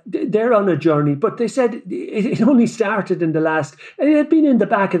they're on a journey. But they said it only started in the last, it had been in the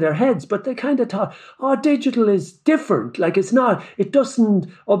back of their heads, but they kind of thought, oh, digital is different. Like, it doesn't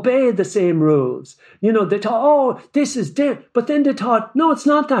obey the same rules. You know, they thought, oh, this is different. But then they thought, no, it's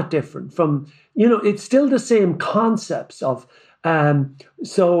not that different from, you know, it's still the same concepts of,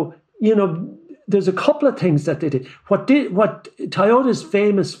 so, you know, there's a couple of things that they did. What Toyota's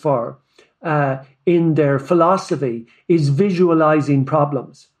famous for in their philosophy is visualizing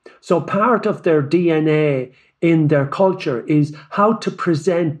problems. So part of their DNA in their culture is how to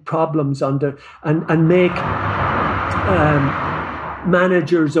present problems and make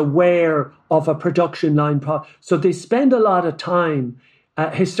managers aware of a production line problem. So they spend a lot of time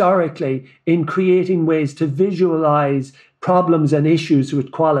historically in creating ways to visualize problems and issues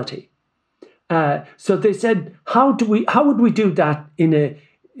with quality. So they said, how would we do that in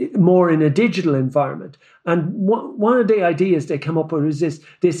more in a digital environment. And one of the ideas they come up with is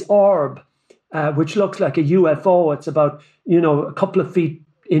this orb, which looks like a UFO. It's about, a couple of feet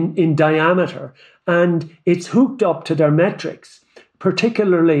in diameter, and it's hooked up to their metrics,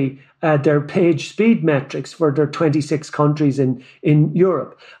 particularly their page speed metrics for their 26 countries in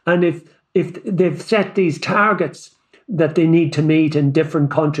Europe. And if they've set these targets that they need to meet in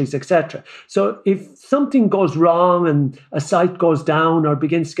different countries, etc. So if something goes wrong and a site goes down or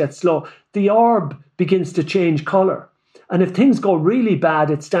begins to get slow, the orb begins to change color. And if things go really bad,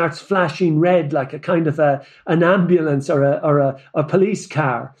 it starts flashing red like a kind of an ambulance or a police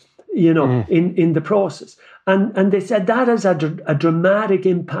car, in the process. And they said that has a dramatic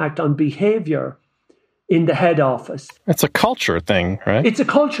impact on behavior in the head office. It's a culture thing, right? It's a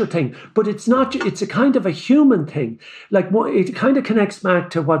culture thing, but it's not. It's a kind of a human thing. Like it kind of connects back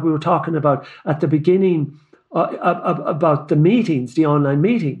to what we were talking about at the beginning about the meetings, the online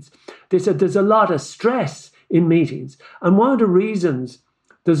meetings. They said there's a lot of stress in meetings, and one of the reasons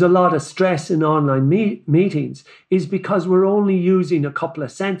there's a lot of stress in online meetings is because we're only using a couple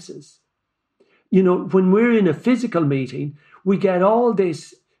of senses. When we're in a physical meeting, we get all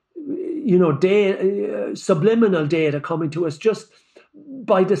this, subliminal data coming to us just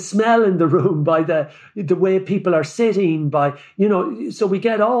by the smell in the room, by the way people are sitting, so we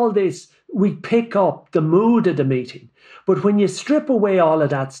get all this, we pick up the mood of the meeting. But when you strip away all of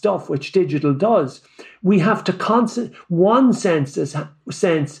that stuff, which digital does, we have to one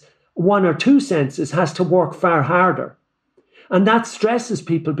or two senses has to work far harder. And that stresses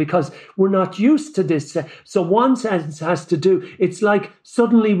people because we're not used to this. So one sense has to do, it's like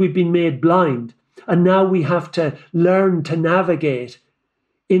suddenly we've been made blind and now we have to learn to navigate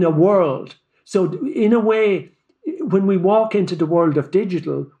in a world. So in a way, when we walk into the world of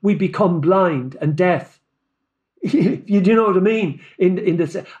digital, we become blind and deaf. You know what I mean? In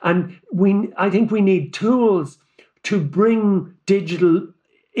this, and I think we need tools to bring digital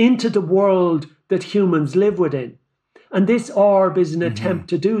into the world that humans live within. And this orb is an attempt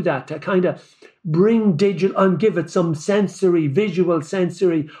to do that, to kind of bring digital and give it some visual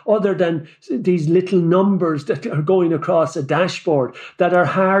sensory, other than these little numbers that are going across a dashboard that are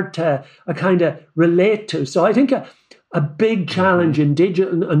hard to kind of relate to. So I think a big challenge in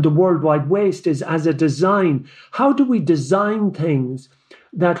digital and the worldwide waste is, as a design, how do we design things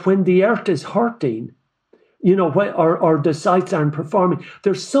that when the earth is hurting, or the sites aren't performing,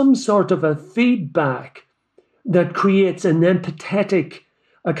 there's some sort of a feedback that creates an empathetic,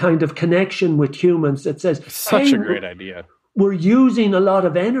 a kind of connection with humans that says, such a great idea. We're using a lot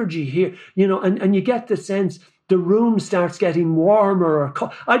of energy here, and you get the sense the room starts getting warmer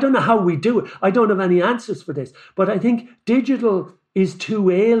or I don't know how we do it. I don't have any answers for this, but I think digital is too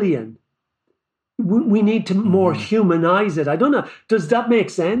alien. We need to more humanize it. I don't know. Does that make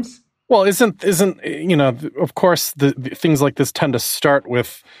sense? Well, isn't of course the things like this tend to start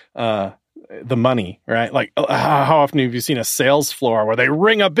with the money, right? Like, how often have you seen a sales floor where they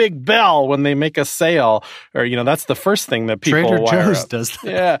ring a big bell when they make a sale? Or, that's the first thing that people Trader wire Joe's up. does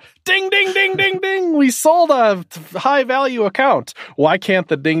that. Yeah. Ding, ding, ding, ding, ding. We sold a high value account. Why can't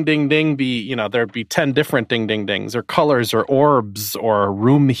the ding, ding, ding be, there'd be 10 different ding, ding, dings or colors or orbs or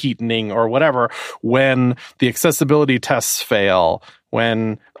room heating or whatever when the accessibility tests fail,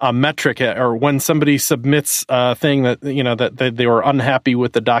 when a metric or when somebody submits a thing that, that they were unhappy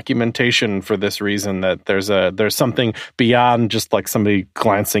with the documentation for this reason, that there's something beyond just like somebody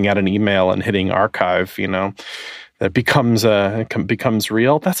glancing at an email and hitting archive, that becomes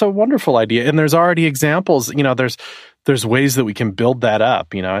real. That's a wonderful idea. And there's already examples, there's ways that we can build that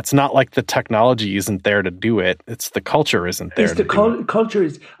up. It's not like the technology isn't there to do it. It's the culture isn't there. Culture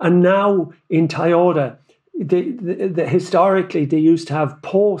is, and now in Toyota, historically they used to have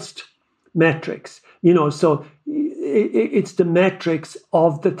post metrics, so it's the metrics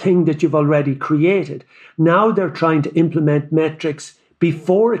of the thing that you've already created. Now they're trying to implement metrics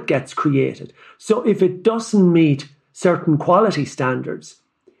before it gets created. So if it doesn't meet certain quality standards,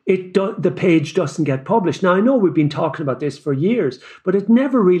 the page doesn't get published. Now, I know we've been talking about this for years, but it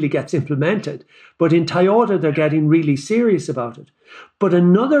never really gets implemented. But in Toyota, they're getting really serious about it. But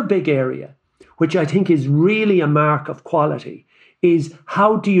another big area, which I think is really a mark of quality, is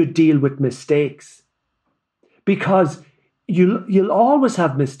how do you deal with mistakes? Because you'll always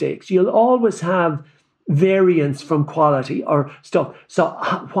have mistakes. You'll always have variance from quality or stuff. So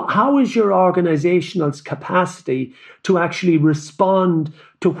how is your organizational capacity to actually respond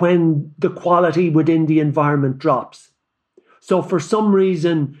to when the quality within the environment drops? So for some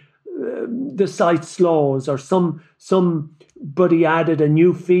reason, the site slows, or somebody added a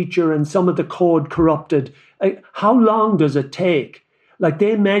new feature and some of the code corrupted. How long does it take? like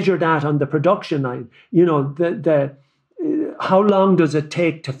they measure that on the production line. You know, the how long does it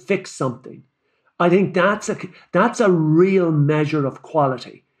take to fix something? I think that's a real measure of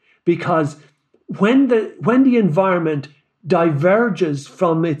quality, because when the environment diverges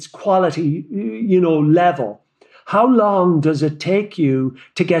from its quality, level, how long does it take you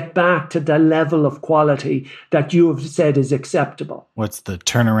to get back to the level of quality that you have said is acceptable? What's the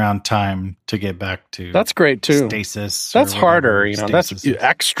turnaround time to get back to? That's great too. Stasis. That's harder, that's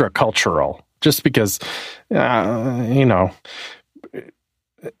extra cultural. Just because,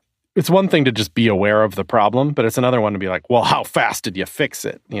 it's one thing to just be aware of the problem, but it's another one to be like, well, how fast did you fix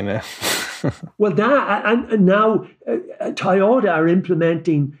it? Well, that and now Toyota are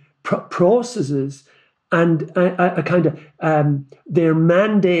implementing processes, and a kind of they're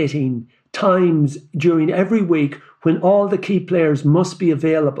mandating times during every week when all the key players must be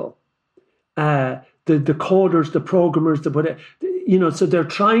available. The coders, the programmers, so they're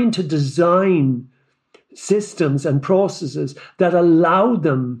trying to design systems and processes that allow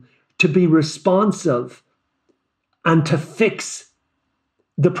them to be responsive and to fix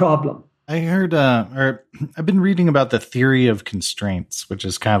the problem. I heard, or I've been reading about the theory of constraints, which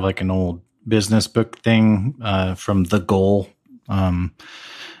is kind of like an old business book thing from The Goal. Elijah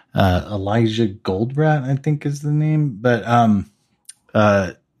Goldratt, I think is the name. But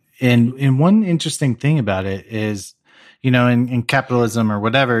and one interesting thing about it is, in capitalism or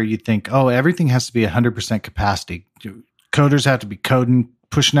whatever, you think, oh, everything has to be 100% capacity. Coders have to be coding,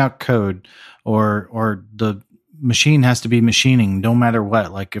 pushing out code, or the machine has to be machining no matter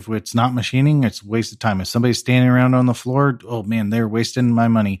what. Like if it's not machining, it's a waste of time. If somebody's standing around on the floor, oh man, they're wasting my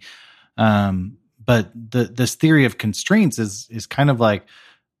money. But this theory of constraints is kind of like,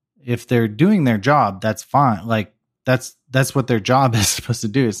 if they're doing their job, that's fine. Like that's what their job is supposed to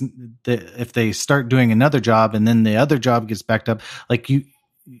do. Is if they start doing another job and then the other job gets backed up, like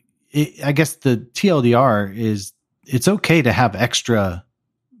I guess the TLDR is, it's okay to have extra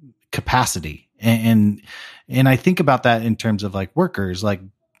capacity. And I think about that in terms of like workers, like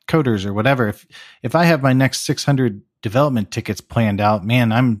coders or whatever. If I have my next 600 development tickets planned out,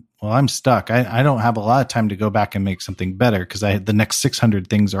 man, I'm stuck. I don't have a lot of time to go back and make something better, because the next 600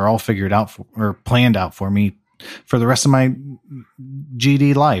 things are all figured out or planned out for me for the rest of my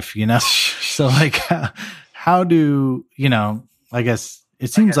GD life, So like, how do, I guess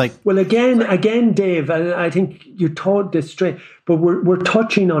it seems like. Well, again, Dave, and I think you told this straight, but we're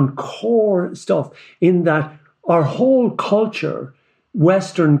touching on core stuff in that our whole culture,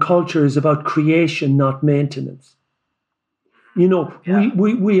 Western culture, is about creation, not maintenance.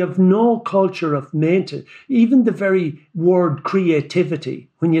 We have no culture of maintenance. Even the very word creativity,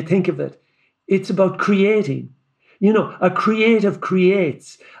 when you think of it, it's about creating. A creative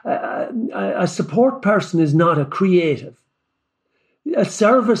creates. A support person is not a creative. A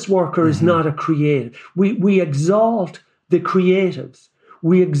service worker is not a creative. We exalt the creatives.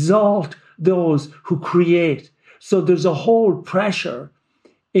 We exalt those who create. So there's a whole pressure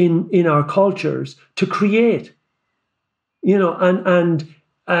in our cultures to create. And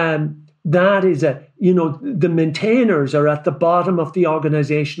that is the maintainers are at the bottom of the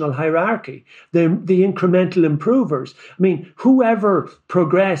organizational hierarchy, the incremental improvers. I mean, whoever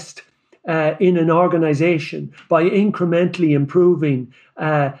progressed in an organization by incrementally improving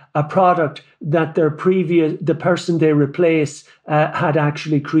a product that the person they replace had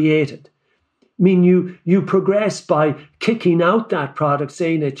actually created. I mean, you progress by kicking out that product,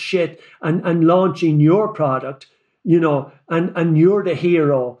 saying it's shit, and launching your product. And you're the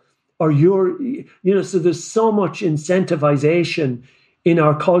hero, or so there's so much incentivization in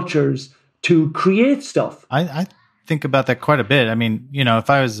our cultures to create stuff. I think about that quite a bit. I mean,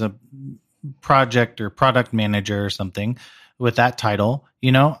 if I was a project or product manager or something with that title,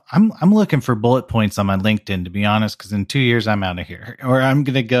 I'm looking for bullet points on my LinkedIn, to be honest, because in 2 years I'm out of here, or I'm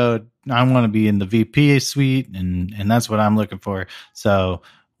going to go, I want to be in the VP suite, and that's what I'm looking for. So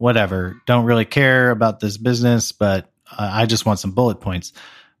whatever, don't really care about this business, but I just want some bullet points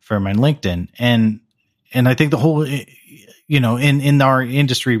for my LinkedIn. And I think the whole, in our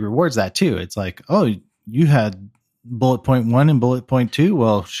industry rewards that too. It's like, oh, you had bullet point 1 and bullet point 2.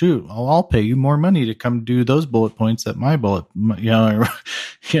 Well, shoot, I'll pay you more money to come do those bullet points at my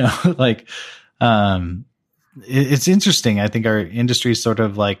it's interesting. I think our industry sort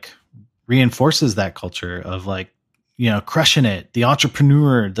of like reinforces that culture of like, crushing it, the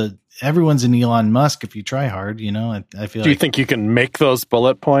entrepreneur, everyone's an Elon Musk if you try hard, I feel. Do you think you can make those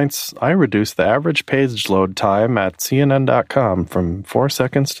bullet points? I reduced the average page load time at CNN.com from 4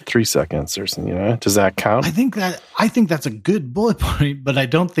 seconds to 3 seconds, or something. Does that count? I think that's a good bullet point, but I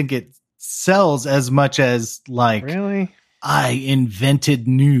don't think it sells as much as like. Really? I invented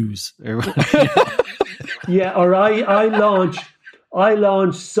news. Yeah, or I launched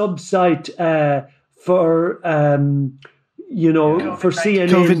Subsite for for CNN.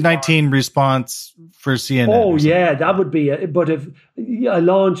 COVID-19 response for CNN. Oh yeah, that would be it. But if I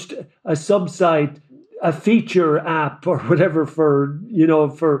launched a Subsite, a feature app or whatever for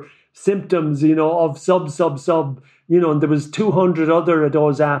symptoms, of sub, and there was 200 other of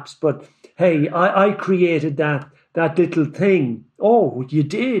those apps. But hey, I created that little thing. Oh, you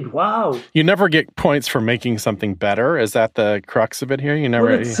did? Wow. You never get points for making something better. Is that the crux of it here? You never.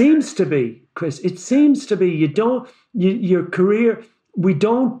 Well, it seems to be, Chris. It seems to be. Your career, we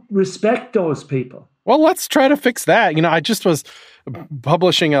don't respect those people. Well, let's try to fix that. I just was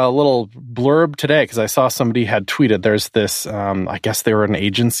publishing a little blurb today because I saw somebody had tweeted there's this, I guess they were an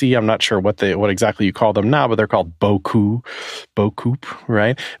agency. I'm not sure what exactly you call them now, but they're called Bocoup,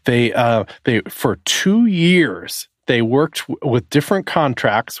 right? They for 2 years, they worked with different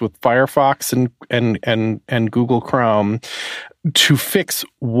contracts with Firefox and Google Chrome to fix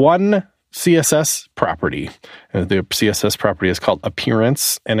one CSS property. The CSS property is called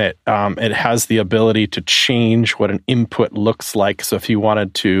appearance, and it has the ability to change what an input looks like. So if you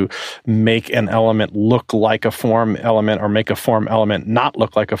wanted to make an element look like a form element or make a form element not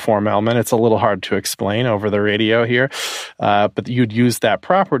look like a form element, it's a little hard to explain over the radio here, but you'd use that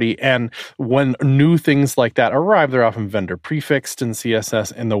property. And when new things like that arrive, they're often vendor prefixed in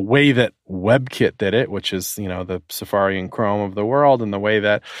CSS. And the way that WebKit did it, which is the Safari and Chrome of the world, and the way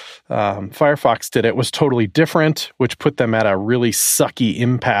that Firefox did it was totally different, which put them at a really sucky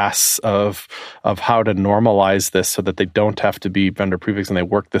impasse of how to normalize this so that they don't have to be vendor prefix and they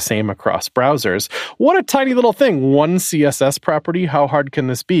work the same across browsers. What a tiny little thing. One CSS property. How hard can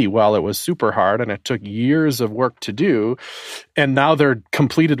this be? Well, it was super hard and it took years of work to do. And now they're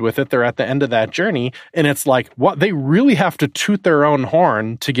completed with it. They're at the end of that journey. And it's like, what? They really have to toot their own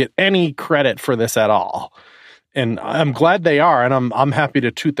horn to get any credit for this at all. And I'm glad they are, and I'm happy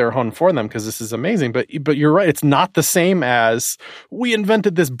to toot their horn for them because this is amazing. But you're right; it's not the same as we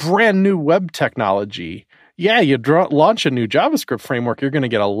invented this brand new web technology. Yeah, you launch a new JavaScript framework, you're going to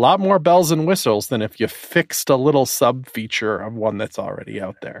get a lot more bells and whistles than if you fixed a little sub feature of one that's already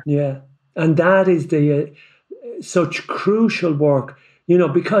out there. Yeah, and that is the such crucial work,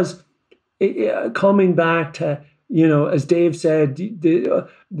 because coming back to. As Dave said,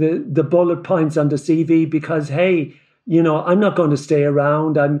 the bullet points on the CV, because hey, I'm not going to stay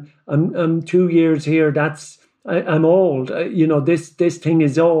around. I'm 2 years here. I'm old. This thing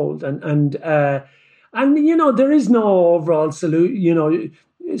is old, and there is no overall solution.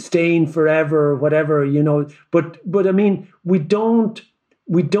 Staying forever or whatever. But I mean, we don't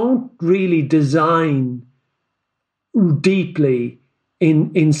really design deeply.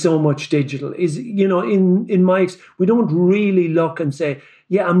 In so much digital is, in my, we don't really look and say,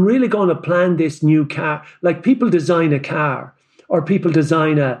 yeah, I'm really going to plan this new car. Like people design a car, or people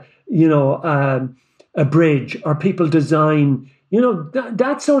design a bridge, or people design,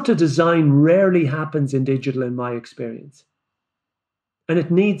 that sort of design rarely happens in digital in my experience. And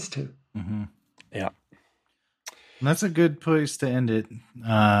it needs to. Mm-hmm. Yeah. That's a good place to end it.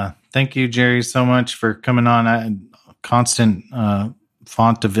 Thank you, Gerry, so much for coming on. Constant,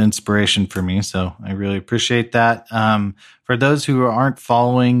 font of inspiration for me. So I really appreciate that. For those who aren't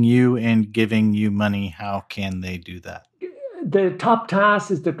following you and giving you money, how can they do that? The Top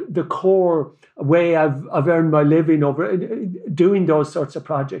Task is the core way I've earned my living over doing those sorts of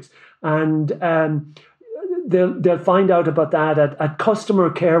projects. And they'll find out about that at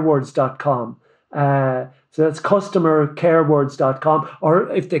customercarewords.com. So that's customercarewords.com. Or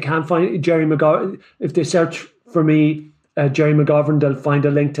if they can't find Gerry McGovern, if they search for me, Gerry McGovern, they'll find a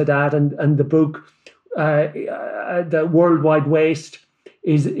link to that, and the book, the Worldwide Waste,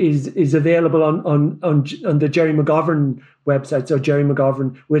 is available on the Gerry McGovern website. So Gerry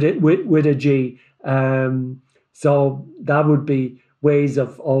McGovern with a G. So that would be ways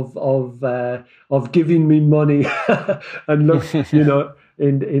of giving me money and look,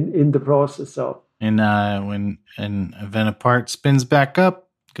 in the process. So and when an event apart spins back up,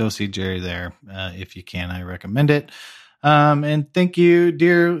 go see Gerry there if you can. I recommend it. And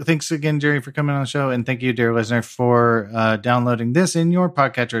thanks again, Gerry, for coming on the show. And thank you, dear listener, for downloading this in your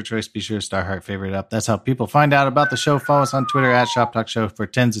podcatcher of choice. Be sure to star heart favorite up. That's how people find out about the show. Follow us on Twitter at ShopTalk Show for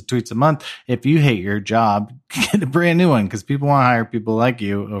tens of tweets a month. If you hate your job, get a brand new one, because people want to hire people like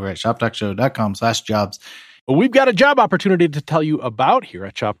you over at shoptalkshow.com/jobs. We've got a job opportunity to tell you about here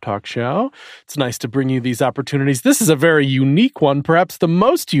at ShopTalk Show. It's nice to bring you these opportunities. This is a very unique one, perhaps the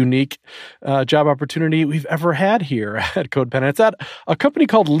most unique job opportunity we've ever had here at CodePen. It's at a company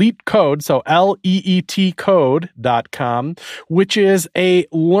called LeetCode, so LEET code.com, which is a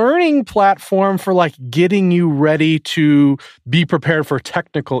learning platform for like getting you ready to be prepared for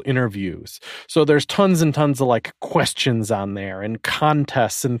technical interviews. So there's tons and tons of like questions on there and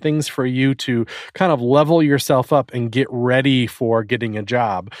contests and things for you to kind of level yourself up and get ready for getting a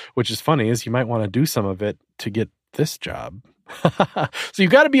job, which is funny is you might want to do some of it to get this job. So you've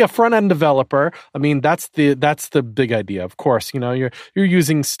got to be a front-end developer. I mean, that's the big idea. Of course, you're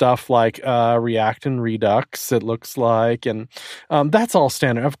using stuff like React and Redux, it looks like, and that's all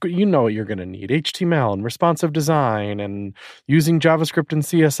standard. You know what you're going to need: HTML and responsive design, and using JavaScript and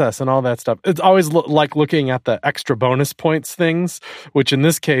CSS and all that stuff. It's always like looking at the extra bonus points things, which in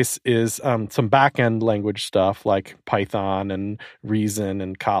this case is some back-end language stuff like Python and Reason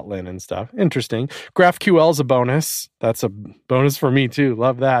and Kotlin and stuff. Interesting. GraphQL is a bonus. That's a bonus for me too.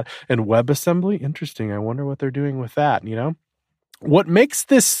 Love that. And WebAssembly, interesting. I wonder what they're doing with that, What makes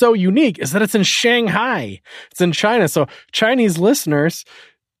this so unique is that it's in Shanghai. It's in China. So Chinese listeners,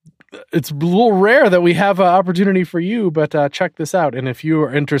 it's a little rare that we have an opportunity for you, but check this out. And if you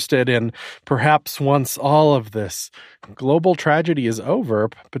are interested in perhaps once all of this global tragedy is over,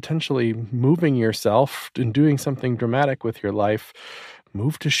 potentially moving yourself and doing something dramatic with your life,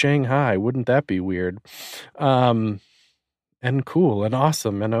 move to Shanghai. Wouldn't that be weird? And cool and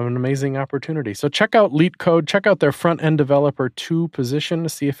awesome and an amazing opportunity. So check out LeetCode, check out their front-end developer 2 position to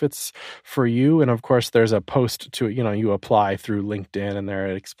see if it's for you. And of course, there's a post to it, you apply through LinkedIn and there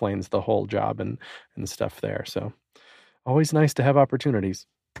it explains the whole job and stuff there. So always nice to have opportunities.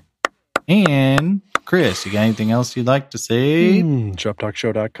 And Chris, you got anything else you'd like to say?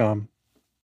 ShopTalkShow.com.